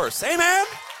restores. Amen?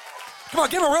 Come on,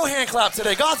 give him a real hand clap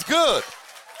today. God's good.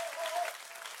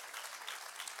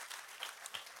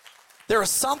 There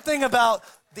is something about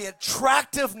the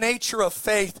attractive nature of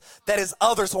faith that is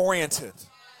others-oriented.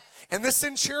 And this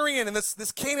centurion and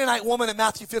this Canaanite woman in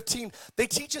Matthew 15, they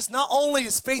teach us not only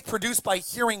is faith produced by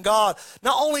hearing God,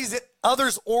 not only is it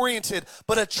others-oriented,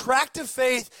 but attractive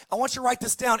faith, I want you to write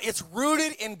this down, it's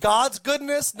rooted in God's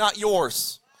goodness, not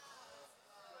yours.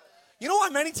 You know why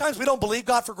many times we don't believe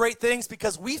God for great things?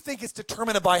 Because we think it's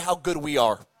determined by how good we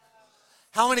are.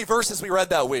 How many verses we read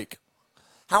that week?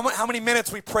 How many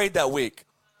minutes we prayed that week?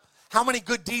 How many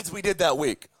good deeds we did that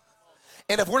week?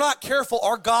 And if we're not careful,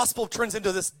 our gospel turns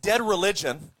into this dead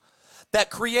religion that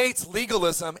creates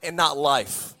legalism and not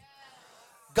life.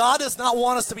 God does not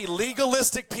want us to be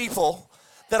legalistic people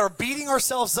that are beating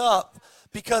ourselves up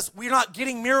because we're not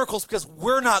getting miracles because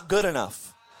we're not good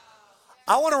enough.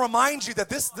 I want to remind you that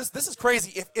this is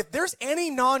crazy. If there's any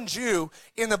non-Jew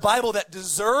in the Bible that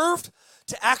deserved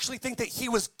to actually think that he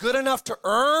was good enough to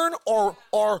earn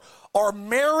or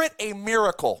merit a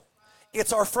miracle,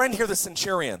 it's our friend here, the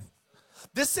centurion.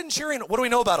 This centurion, what do we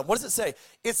know about him? What does it say?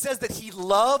 It says that he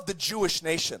loved the Jewish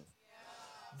nation.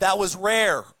 That was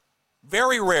rare,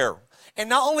 very rare. And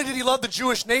not only did he love the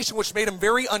Jewish nation, which made him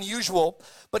very unusual,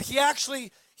 but he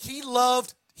actually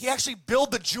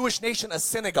built the Jewish nation a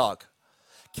synagogue.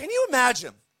 Can you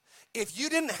imagine if you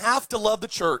didn't have to love the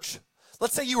church?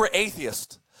 Let's say you were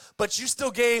atheist, but you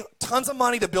still gave tons of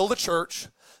money to build a church,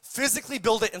 physically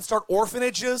build it and start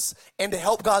orphanages and to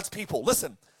help God's people.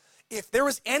 Listen, if there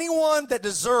was anyone that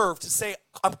deserved to say,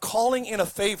 I'm calling in a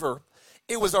favor,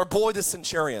 it was our boy, the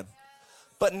centurion.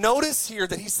 But notice here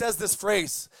that he says this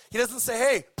phrase. He doesn't say,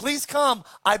 hey, please come,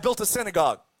 I built a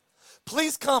synagogue.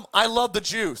 Please come, I love the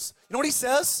Jews. You know what he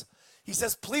says? He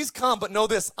says, please come, but know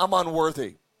this, I'm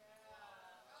unworthy.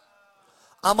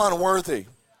 I'm unworthy.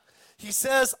 He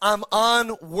says, I'm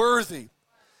unworthy.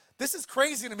 This is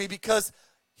crazy to me because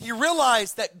he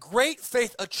realized that great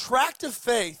faith, attractive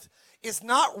faith, is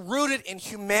not rooted in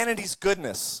humanity's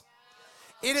goodness.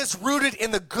 It is rooted in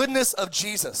the goodness of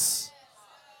Jesus.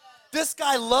 This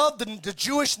guy loved the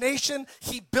Jewish nation.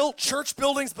 He built church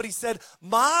buildings, but he said,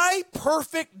 my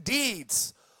perfect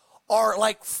deeds are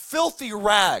like filthy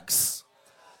rags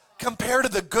compared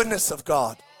to the goodness of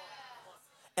God.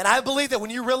 And I believe that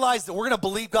when you realize that we're going to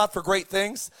believe God for great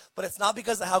things, but it's not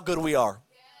because of how good we are.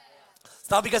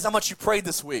 It's not because how much you prayed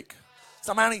this week. It's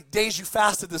not how many days you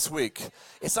fasted this week.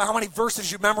 It's not how many verses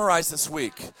you memorized this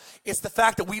week. It's the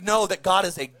fact that we know that God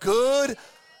is a good,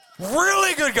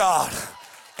 really good God.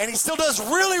 And he still does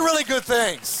really, really good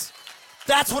things.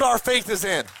 That's what our faith is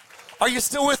in. Are you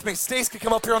still with me? Stace can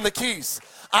come up here on the keys.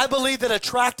 I believe that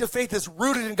attractive faith is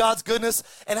rooted in God's goodness.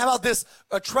 And how about this?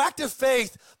 Attractive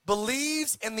faith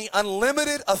believes in the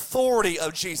unlimited authority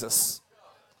of Jesus.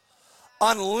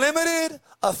 Unlimited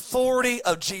authority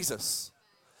of Jesus.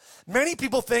 Many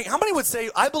people think, how many would say,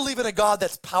 I believe in a God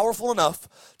that's powerful enough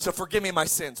to forgive me my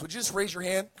sins? Would you just raise your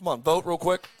hand? Come on, vote real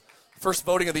quick. First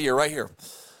voting of the year right here.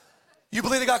 You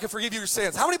believe that God can forgive you your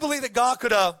sins. How many believe that God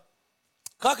could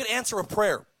answer a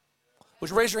prayer? Would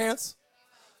you raise your hands?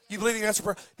 You believe he can answer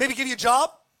prayer? Maybe give you a job?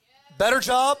 Better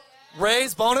job?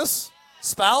 Raise, bonus?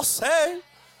 Spouse? Hey,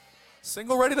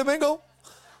 single, ready to mingle?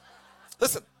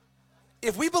 Listen,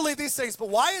 if we believe these things, but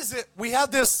why is it we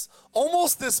have this,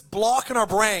 almost this block in our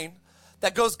brain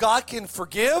that goes, God can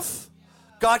forgive,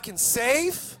 God can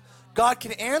save, God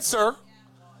can answer,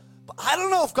 but I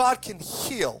don't know if God can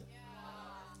heal.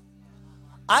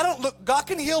 God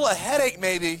can heal a headache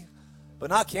maybe, but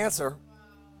not cancer.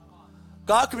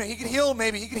 He can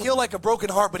heal like a broken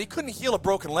heart, but he couldn't heal a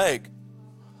broken leg.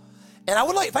 And I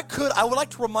would like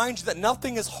to remind you that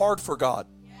nothing is hard for God.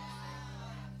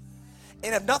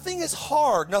 And if nothing is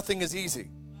hard, nothing is easy.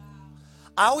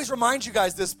 I always remind you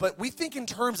guys this, but we think in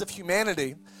terms of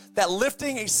humanity that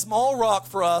lifting a small rock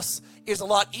for us is a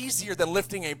lot easier than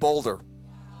lifting a boulder.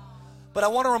 But I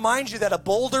want to remind you that a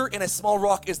boulder and a small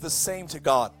rock is the same to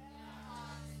God.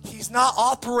 He's not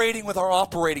operating with our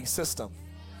operating system.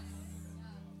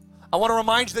 I want to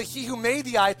remind you that he who made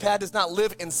the iPad does not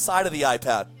live inside of the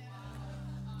iPad.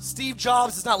 Steve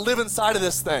Jobs does not live inside of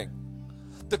this thing.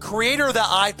 The creator of that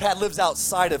iPad lives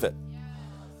outside of it.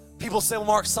 People say, well,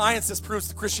 Mark, science disproves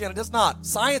that Christianity. It does not.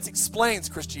 Science explains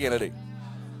Christianity.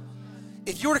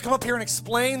 If you were to come up here and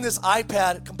explain this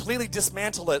iPad, completely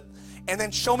dismantle it, and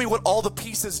then show me what all the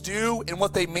pieces do and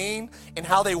what they mean and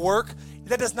how they work,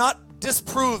 that does not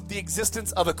disprove the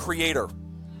existence of a creator.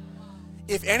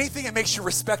 If anything, it makes you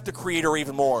respect the creator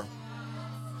even more.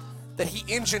 That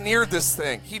he engineered this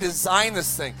thing. He designed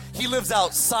this thing. He lives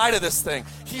outside of this thing.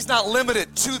 He's not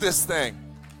limited to this thing.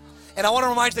 And I want to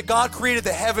remind you that God created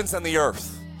the heavens and the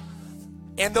earth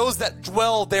and those that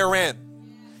dwell therein.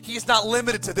 He's not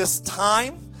limited to this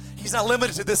time. He's not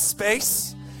limited to this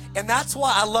space. And that's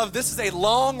why I love this is a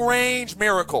long-range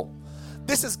miracle.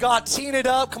 This is God teeing it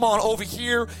up, come on, over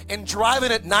here and driving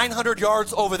it 900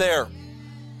 yards over there.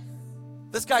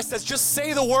 This guy says, just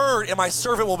say the word and my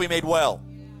servant will be made well.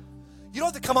 You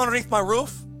don't have to come underneath my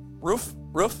roof. Roof.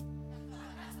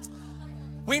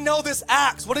 We know this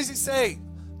Acts. What does he say?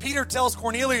 Peter tells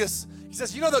Cornelius, he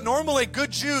says, you know that normally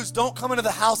good Jews don't come into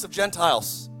the house of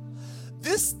Gentiles.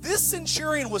 This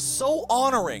centurion was so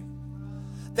honoring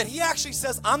that he actually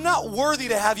says, I'm not worthy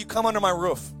to have you come under my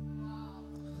roof.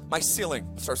 My ceiling.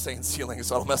 Start saying ceiling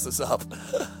so I don't mess this up.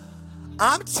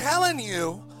 I'm telling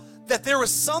you that there was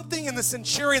something in the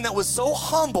centurion that was so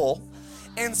humble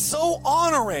and so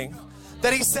honoring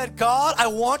that he said, God, I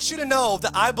want you to know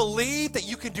that I believe that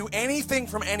you can do anything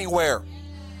from anywhere.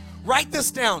 Write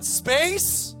this down.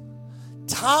 Space,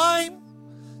 time,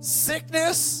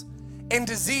 sickness, and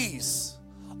disease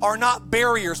are not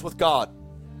barriers with God.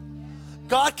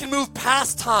 God can move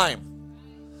past time.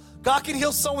 God can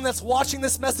heal someone that's watching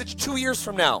this message 2 years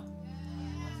from now.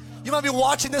 You might be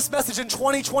watching this message in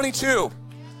 2022.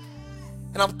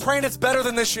 And I'm praying it's better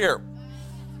than this year.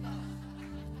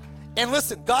 And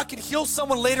listen, God can heal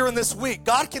someone later in this week.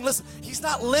 God can listen. He's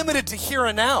not limited to here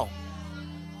and now.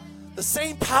 The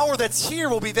same power that's here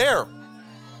will be there.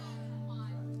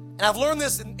 And I've learned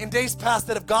this in days past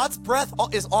that if God's breath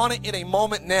is on it in a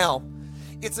moment now,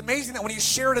 it's amazing that when you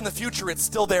share it in the future, it's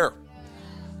still there.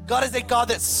 God is a God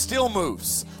that still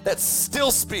moves, that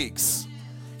still speaks.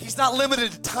 He's not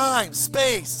limited to time,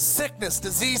 space, sickness,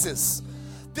 diseases.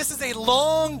 This is a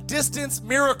long distance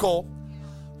miracle.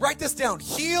 Write this down,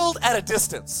 healed at a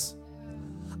distance.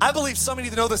 I believe some of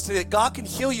you need to know this today. God can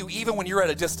heal you even when you're at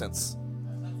a distance.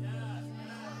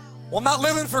 Well, I'm not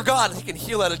living for God. He can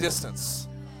heal at a distance.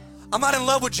 I'm not in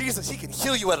love with Jesus. He can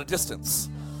heal you at a distance.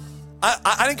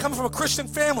 I didn't come from a Christian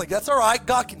family. That's all right.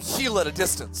 God can heal at a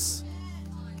distance.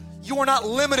 You are not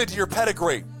limited to your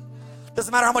pedigree.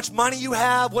 Doesn't matter how much money you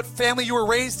have, what family you were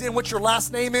raised in, what your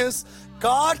last name is.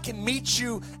 God can meet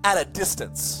you at a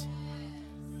distance.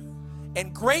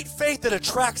 And great faith that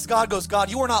attracts God goes, God,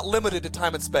 you are not limited to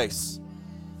time and space.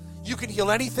 You can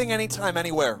heal anything, anytime,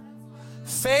 anywhere.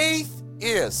 Faith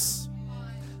is.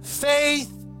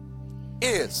 Faith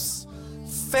is.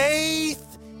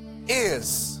 Faith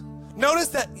is. Notice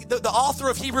that the author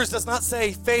of Hebrews does not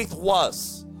say faith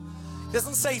was. He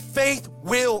doesn't say faith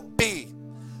will be.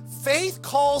 Faith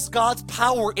calls God's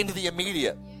power into the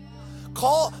immediate.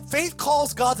 Faith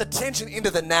calls God's attention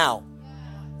into the now.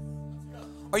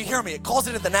 Are you hearing me? It calls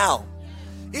it into the now.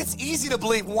 It's easy to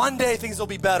believe one day things will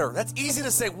be better. That's easy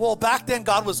to say, well, back then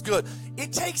God was good.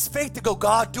 It takes faith to go,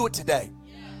 God, do it today.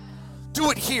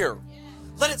 Do it here.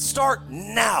 Let it start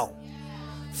now.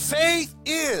 Faith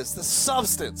is the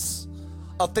substance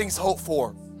of things hoped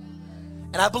for.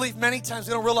 And I believe many times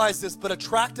we don't realize this, but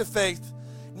attractive faith,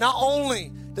 not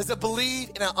only does it believe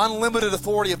in an unlimited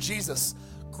authority of Jesus,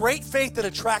 great faith that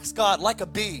attracts God like a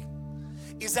bee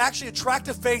is actually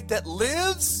attractive faith that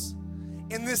lives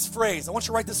in this phrase. I want you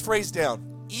to write this phrase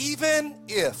down. Even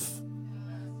if,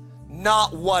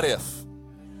 not what if.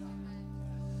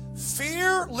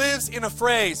 Fear lives in a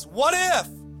phrase. What if?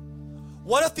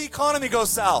 What if the economy goes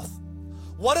south?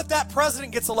 What if that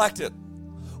president gets elected?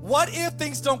 What if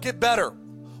things don't get better?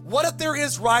 What if there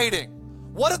is rioting?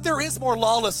 What if there is more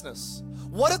lawlessness?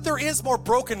 What if there is more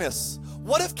brokenness?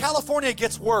 What if California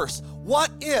gets worse?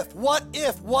 What if? What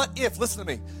if? What if? Listen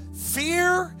to me.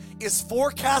 Fear is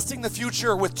forecasting the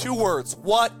future with two words.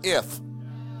 What if?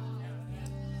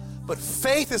 But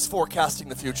faith is forecasting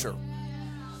the future.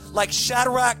 Like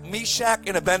Shadrach, Meshach,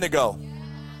 and Abednego,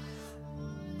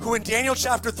 who in Daniel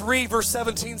chapter 3, verse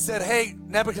 17 said, hey,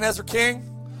 Nebuchadnezzar king,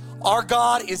 our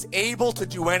God is able to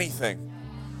do anything.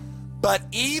 But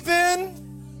even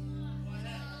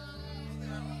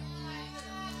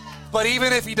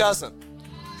if he doesn't,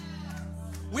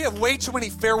 we have way too many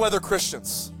fair weather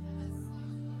Christians.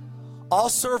 I'll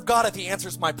serve God if he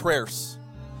answers my prayers.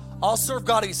 I'll serve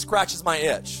God if he scratches my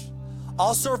itch.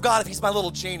 I'll serve God if he's my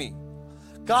little genie.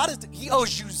 He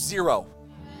owes you zero.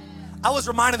 I was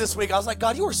reminded this week, I was like,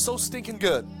 God, you are so stinking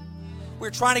good. We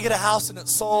were trying to get a house and it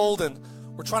sold, and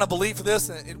we're trying to believe for this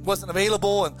and it wasn't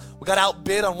available, and we got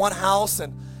outbid on one house,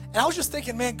 and I was just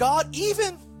thinking, man, God,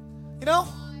 even, you don't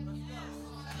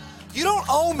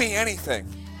owe me anything.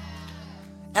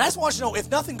 And I just want you to know, if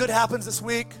nothing good happens this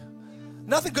week,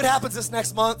 nothing good happens this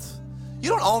next month, you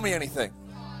don't owe me anything.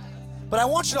 But I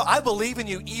want you to know, I believe in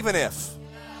you even if.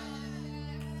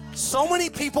 So many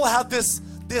people have this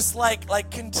like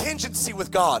contingency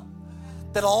with God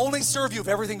that I'll only serve you if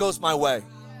everything goes my way.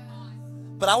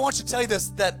 But I want you to tell you this,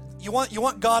 that you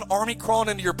want God army crawling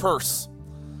into your purse.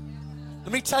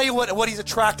 Let me tell you what he's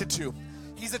attracted to.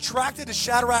 He's attracted to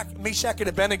Shadrach, Meshach, and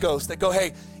Abednego that go,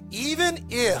 hey, even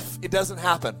if it doesn't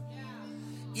happen,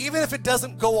 even if it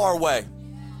doesn't go our way,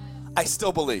 I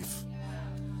still believe.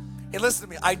 And listen to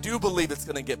me, I do believe it's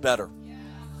going to get better.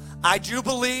 I do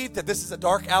believe that this is a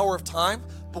dark hour of time,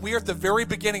 but we are at the very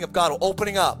beginning of God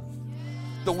opening up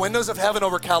the windows of heaven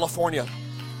over California.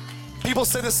 People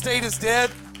say the state is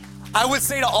dead. I would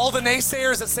say to all the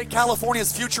naysayers that say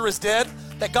California's future is dead,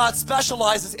 that God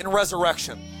specializes in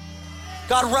resurrection.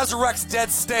 God resurrects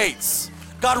dead states.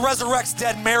 God resurrects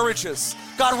dead marriages.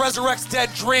 God resurrects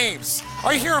dead dreams.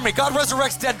 Are you hearing me? God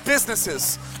resurrects dead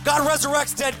businesses. God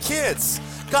resurrects dead kids.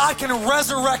 God can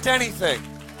resurrect anything.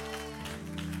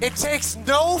 It takes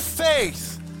no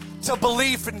faith to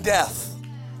believe in death.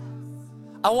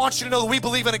 I want you to know that we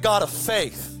believe in a God of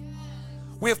faith.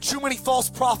 We have too many false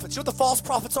prophets. You know what the false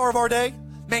prophets are of our day?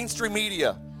 Mainstream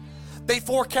media. They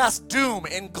forecast doom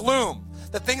and gloom,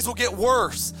 that things will get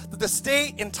worse, that the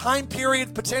state and time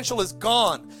period potential is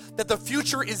gone, that the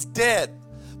future is dead.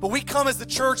 But we come as the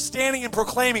church standing and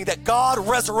proclaiming that God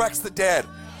resurrects the dead,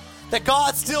 that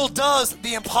God still does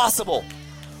the impossible.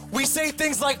 We say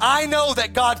things like, I know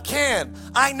that God can,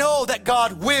 I know that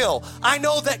God will, I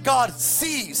know that God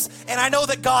sees, and I know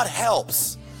that God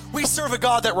helps. We serve a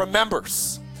God that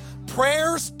remembers.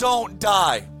 Prayers don't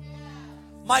die.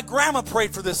 My grandma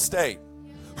prayed for this state.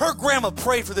 Her grandma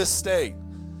prayed for this state.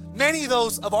 Many of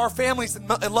those of our families and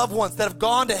loved ones that have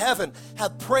gone to heaven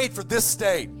have prayed for this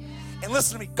state. And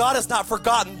listen to me, God has not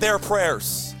forgotten their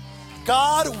prayers.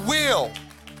 God will.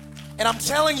 And I'm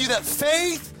telling you that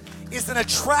faith is an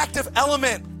attractive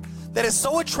element that is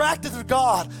so attractive to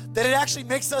God that it actually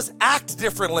makes us act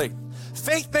differently.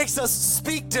 Faith makes us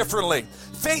speak differently.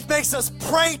 Faith makes us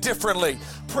pray differently.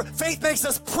 Faith makes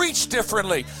us preach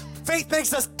differently. Faith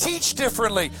makes us teach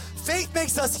differently. Faith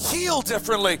makes us heal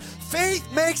differently.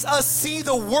 Faith makes us see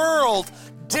the world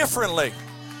differently.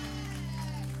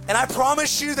 And I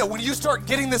promise you that when you start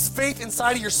getting this faith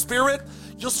inside of your spirit,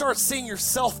 you'll start seeing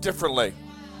yourself differently.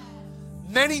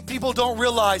 Many people don't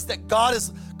realize that God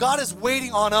is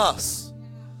waiting on us.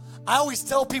 I always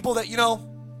tell people that,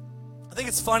 I think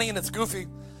it's funny and it's goofy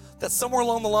that somewhere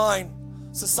along the line,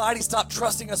 society stopped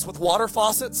trusting us with water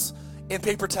faucets and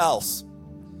paper towels.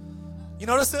 You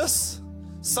notice this?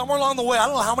 Somewhere along the way, I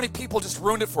don't know how many people just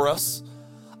ruined it for us.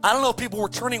 I don't know if people were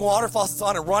turning water faucets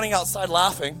on and running outside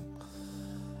laughing.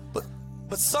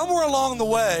 But somewhere along the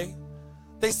way,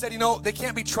 they said, they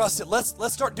can't be trusted.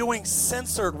 Let's start doing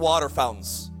censored water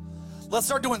fountains. Let's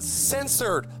start doing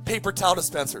censored paper towel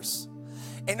dispensers.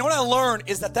 And what I learned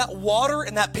is that water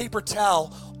and that paper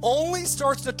towel only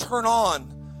starts to turn on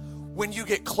when you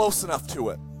get close enough to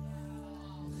it.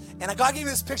 And God gave me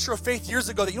this picture of faith years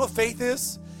ago that, what faith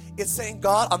is? It's saying,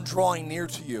 God, I'm drawing near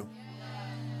to you.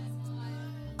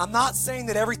 I'm not saying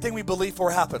that everything we believe for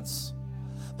happens.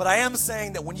 But I am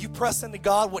saying that when you press into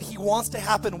God, what He wants to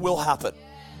happen will happen.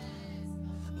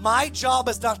 My job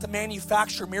is not to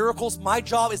manufacture miracles. My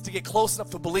job is to get close enough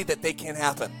to believe that they can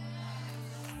happen.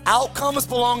 Outcomes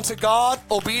belong to God.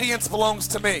 Obedience belongs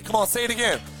to me. Come on, say it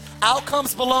again.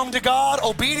 Outcomes belong to God.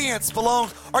 Obedience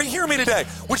belongs. Are you hearing me today?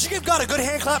 Would you give God a good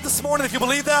hand clap this morning if you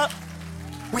believe that?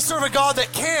 We serve a God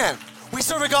that can. We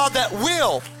serve a God that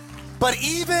will. But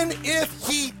even if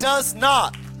He does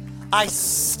not, I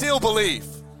still believe.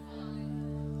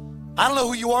 I don't know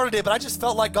who you are today, but I just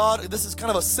felt like God, this is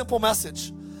kind of a simple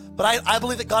message. But I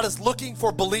believe that God is looking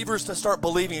for believers to start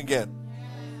believing again.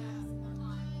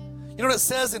 You know what it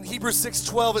says in Hebrews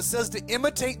 6:12? It says to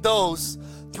imitate those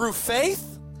through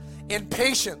faith and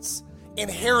patience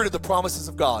inherited the promises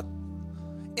of God.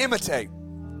 Imitate.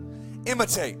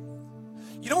 Imitate.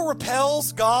 You know what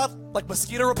repels God like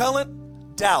mosquito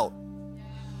repellent? Doubt.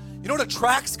 You know what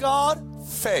attracts God?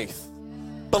 Faith.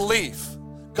 Belief.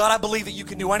 God, I believe that you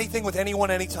can do anything with anyone,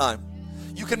 anytime.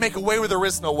 You can make a way where there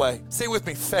is no way. Say with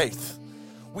me, faith.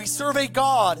 We serve a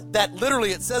God that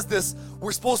literally, it says this,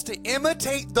 we're supposed to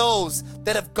imitate those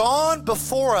that have gone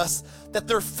before us, that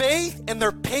their faith and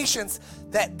their patience,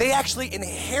 that they actually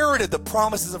inherited the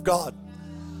promises of God.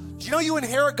 Do you know you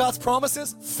inherit God's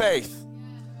promises? Faith.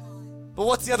 But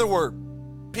what's the other word?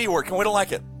 P word, we don't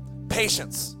like it.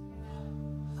 Patience.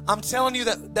 I'm telling you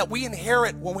that we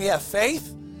inherit when we have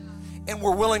faith and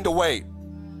we're willing to wait.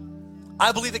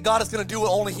 I believe that God is going to do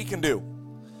what only He can do.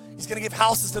 He's going to give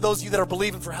houses to those of you that are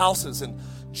believing for houses, and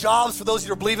jobs for those of you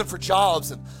that are believing for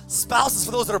jobs, and spouses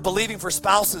for those that are believing for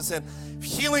spouses, and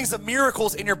healings of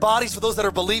miracles in your bodies for those that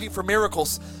are believing for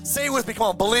miracles. Say it with me, come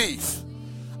on, believe.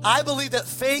 I believe that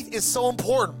faith is so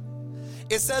important.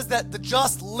 It says that the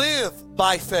just live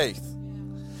by faith.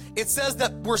 It says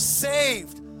that we're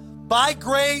saved by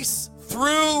grace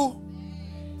through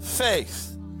faith.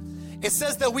 It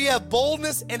says that we have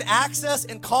boldness and access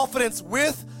and confidence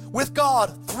with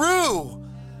God through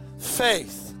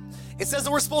faith. It says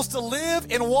that we're supposed to live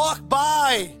and walk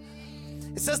by.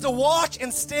 It says to watch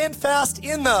and stand fast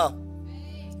in the.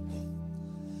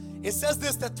 It says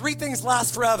this, that three things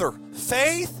last forever: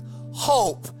 faith,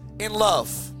 hope, and love.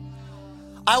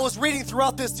 I was reading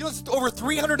throughout this, over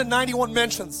 391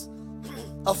 mentions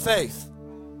of faith.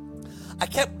 I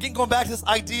kept going back to this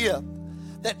idea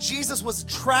that Jesus was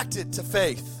attracted to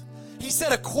faith. He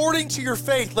said, according to your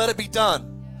faith, let it be done.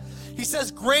 He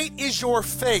says, great is your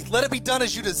faith. Let it be done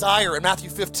as you desire in Matthew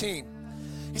 15.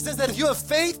 He says that if you have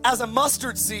faith as a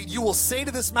mustard seed, you will say to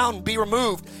this mountain, be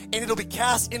removed, and it'll be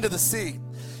cast into the sea.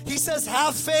 He says,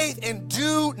 have faith and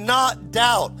do not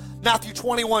doubt. Matthew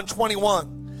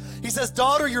 21:21. He says,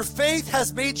 daughter, your faith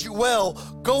has made you well.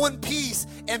 Go in peace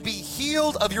and be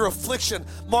healed of your affliction.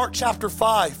 Mark chapter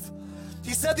 5.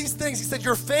 He said these things. He said,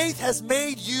 your faith has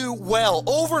made you well.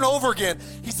 Over and over again,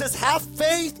 he says, have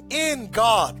faith in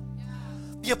God.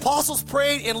 The apostles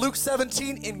prayed in Luke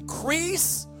 17,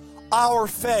 increase our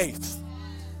faith.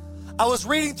 I was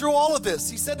reading through all of this.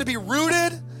 He said to be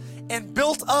rooted and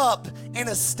built up and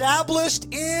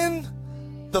established in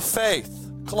the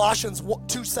faith. Colossians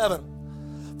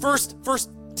 2:7.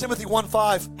 First Timothy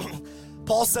 1:5.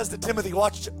 Paul says to Timothy,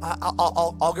 watch,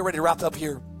 I'll get ready to wrap up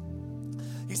here.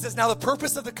 He says, now the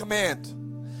purpose of the command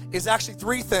is actually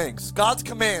three things. God's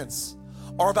commands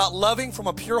are about loving from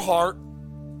a pure heart,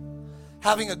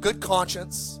 having a good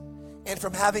conscience, and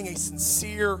from having a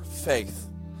sincere faith.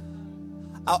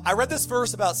 I read this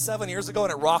verse about 7 years ago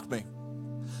and it rocked me.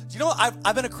 Do you know what?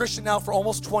 I've been a Christian now for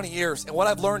almost 20 years, and what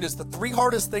I've learned is the three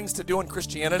hardest things to do in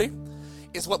Christianity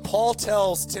is what Paul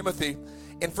tells Timothy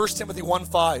in 1 Timothy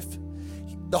 1:5.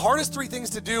 The hardest three things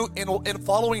to do in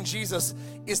following Jesus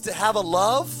is to have a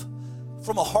love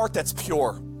from a heart that's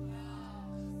pure.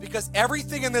 Because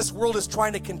everything in this world is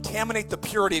trying to contaminate the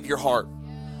purity of your heart,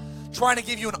 trying to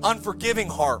give you an unforgiving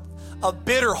heart, a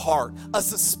bitter heart, a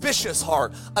suspicious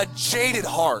heart, a jaded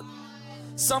heart.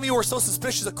 Some of you are so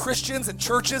suspicious of Christians and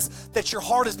churches that your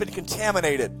heart has been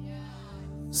contaminated.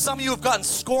 Some of you have gotten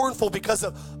scornful because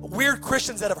of weird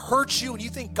Christians that have hurt you, and you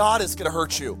think God is going to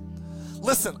hurt you.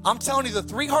 Listen, I'm telling you, the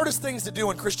three hardest things to do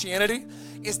in Christianity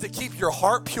is to keep your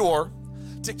heart pure,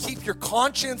 to keep your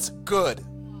conscience good.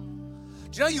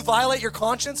 Do you know you violate your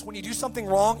conscience when you do something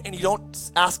wrong and you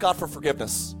don't ask God for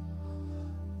forgiveness?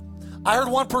 I heard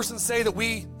one person say that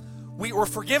we were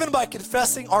forgiven by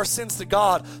confessing our sins to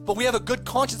God, but we have a good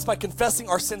conscience by confessing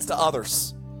our sins to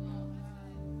others.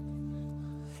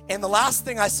 And the last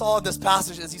thing I saw in this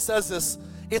passage is he says this,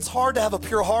 it's hard to have a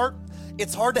pure heart,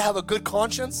 it's hard to have a good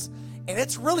conscience, and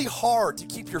it's really hard to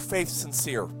keep your faith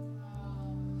sincere.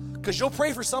 Because you'll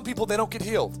pray for some people, they don't get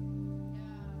healed.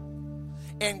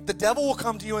 And the devil will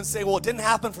come to you and say, well, it didn't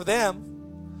happen for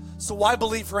them, so why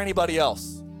believe for anybody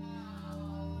else?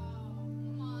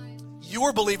 You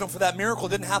were believing for that miracle,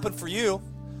 it didn't happen for you,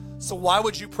 so why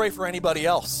would you pray for anybody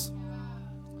else?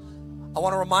 I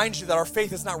want to remind you that our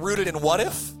faith is not rooted in what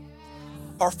if,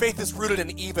 our faith is rooted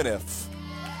in even if.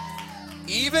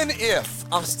 Even if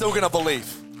I'm still going to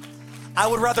believe. I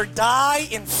would rather die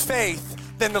in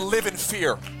faith than to live in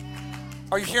fear.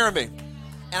 Are you hearing me?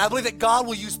 And I believe that God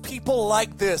will use people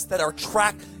like this that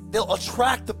they'll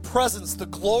attract the presence, the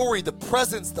glory, the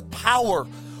presence, the power.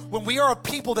 When we are a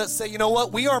people that say, you know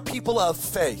what, we are people of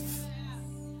faith.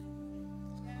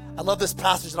 I love this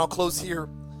passage, and I'll close here.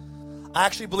 I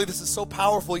actually believe this is so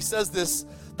powerful. He says this,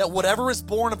 that whatever is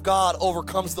born of God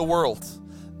overcomes the world.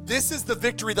 This is the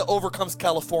victory that overcomes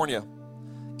California,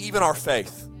 even our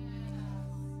faith.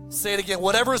 Say it again.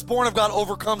 Whatever is born of God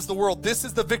overcomes the world. This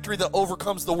is the victory that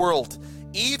overcomes the world,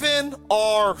 even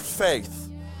our faith.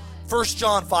 1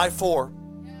 John 5:4.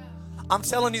 I'm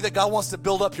telling you that God wants to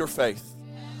build up your faith.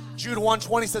 Jude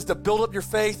 1:20 says to build up your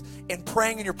faith in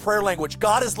praying in your prayer language.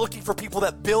 God is looking for people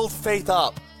that build faith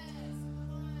up.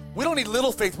 We don't need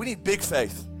little faith, we need big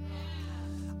faith.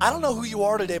 I don't know who you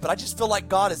are today, but I just feel like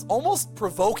God is almost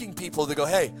provoking people to go,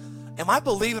 hey, am I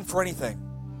believing for anything?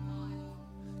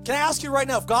 Can I ask you right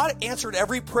now, if God answered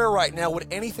every prayer right now, would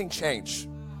anything change?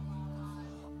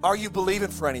 Are you believing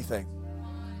for anything?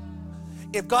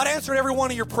 If God answered every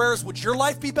one of your prayers, would your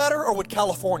life be better or would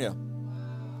California?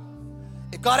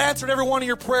 If God answered every one of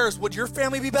your prayers, would your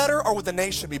family be better or would the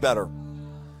nation be better?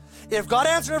 If God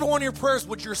answered every one of your prayers,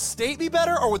 would your state be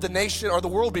better or would the nation or the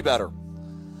world be better?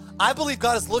 I believe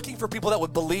God is looking for people that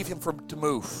would believe him to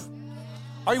move.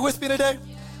 Are you with me today?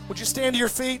 Would you stand to your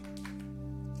feet?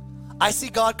 I see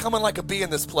God coming like a bee in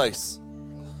this place.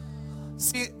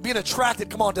 See, being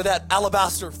attracted, come on, to that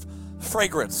alabaster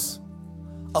fragrance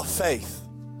of faith.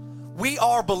 We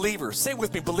are believers. Say it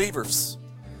with me, believers.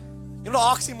 You know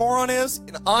what oxymoron is?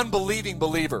 An unbelieving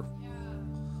believer.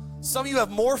 Some of you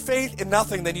have more faith in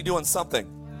nothing than you do in something.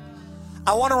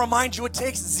 I want to remind you, it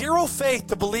takes zero faith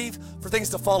to believe for things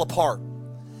to fall apart.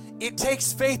 It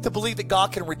takes faith to believe that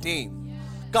God can redeem,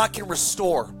 God can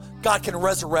restore, God can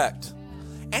resurrect.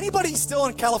 Anybody still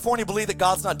in California believe that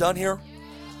God's not done here?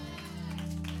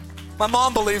 My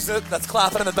mom believes it. That's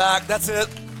clapping in the back. That's it.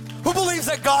 Who believes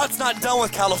that God's not done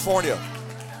with California?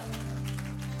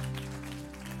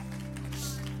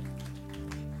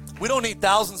 We don't need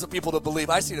thousands of people to believe.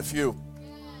 I see a few.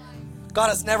 God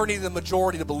has never needed the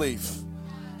majority to believe.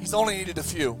 He's only needed a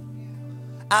few.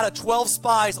 Out of 12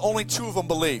 spies, only 2 of them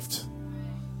believed.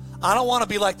 I don't want to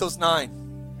be like those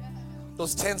 9.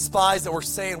 Those 10 spies that were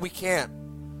saying we can't.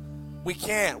 We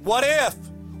can't. What if?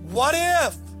 What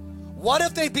if? What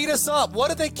if they beat us up?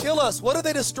 What if they kill us? What if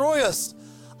they destroy us?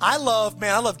 I love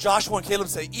Joshua and Caleb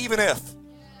say, even if.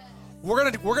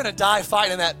 We're gonna die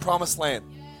fighting in that promised land.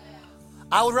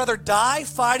 I would rather die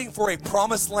fighting for a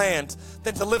promised land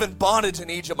than to live in bondage in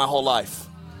Egypt my whole life.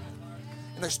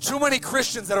 And there's too many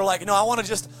Christians that are like, no,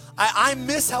 I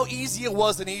miss how easy it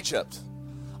was in Egypt.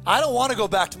 I don't want to go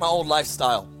back to my old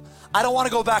lifestyle. I don't want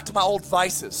to go back to my old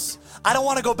vices. I don't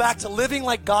want to go back to living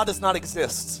like God does not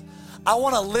exist. I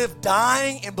want to live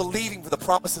dying and believing for the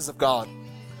promises of God.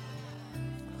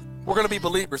 We're going to be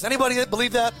believers. Anybody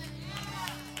believe that?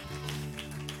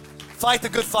 Fight the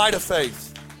good fight of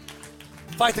faith.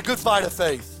 Fight the good fight of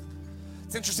faith.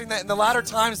 It's interesting that in the latter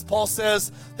times, Paul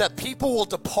says that people will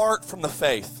depart from the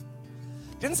faith.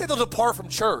 It didn't say they'll depart from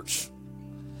church.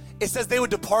 It says they would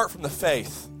depart from the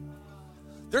faith.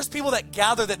 There's people that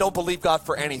gather that don't believe God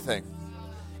for anything.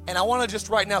 And I want to just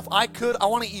right now, if I could, I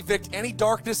want to evict any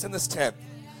darkness in this tent.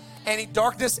 Any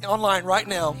darkness online right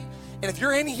now. And if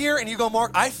you're in here and you go,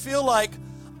 Mark, I feel like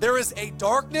there is a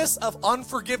darkness of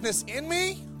unforgiveness in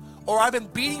me, or I've been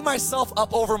beating myself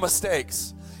up over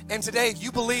mistakes. And today, if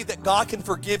you believe that God can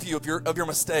forgive you of your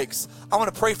mistakes, I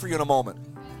want to pray for you in a moment.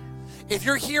 If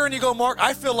you're here and you go, Mark,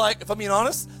 I feel like, if I'm being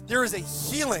honest, there is a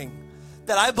healing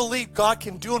that I believe God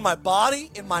can do in my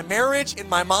body, in my marriage, in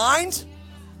my mind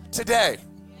today.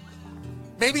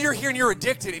 Maybe you're here and you're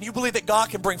addicted and you believe that God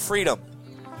can bring freedom.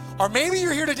 Or maybe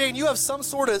you're here today and you have some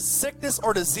sort of sickness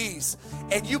or disease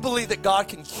and you believe that God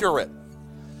can cure it.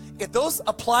 If those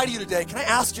apply to you today, can I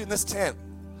ask you in this tent,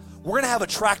 we're going to have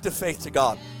attractive faith to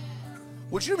God.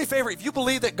 Would you do me a favor, if you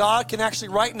believe that God can actually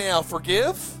right now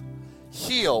forgive,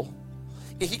 heal,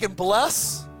 if He can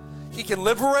bless, He can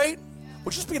liberate,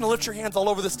 would you just begin to lift your hands all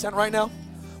over this tent right now?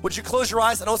 Would you close your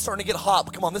eyes? I know it's starting to get hot,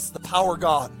 but come on, this is the power of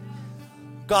God.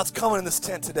 God's coming in this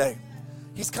tent today.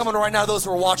 He's coming right now to those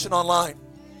who are watching online.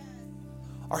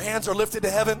 Our hands are lifted to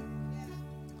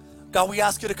heaven. God, we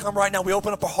ask you to come right now. We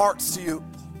open up our hearts to you.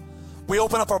 We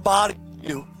open up our body to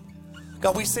you.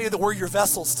 God, we say that we're your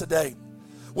vessels today.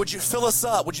 Would you fill us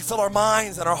up? Would you fill our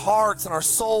minds and our hearts and our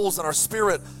souls and our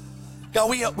spirit? God,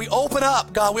 we open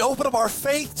up. God, we open up our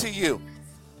faith to you.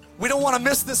 We don't want to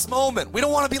miss this moment. We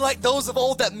don't want to be like those of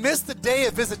old that missed the day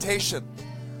of visitation.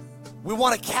 We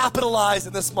want to capitalize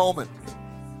in this moment.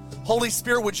 Holy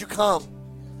Spirit, would you come?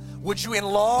 Would you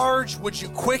enlarge? Would you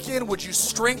quicken? Would you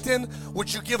strengthen?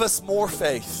 Would you give us more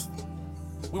faith?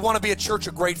 We want to be a church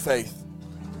of great faith.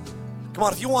 Come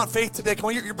on, if you want faith today, come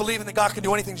on, you're believing that God can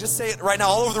do anything. Just say it right now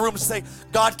all over the room. Just say,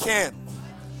 God can.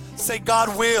 Say,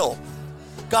 God will.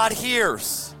 God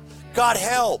hears. God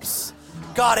helps.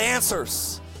 God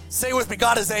answers. Say with me,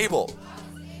 God is able.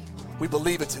 We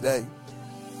believe it today.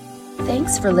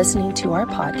 Thanks for listening to our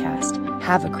podcast.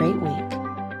 Have a great week.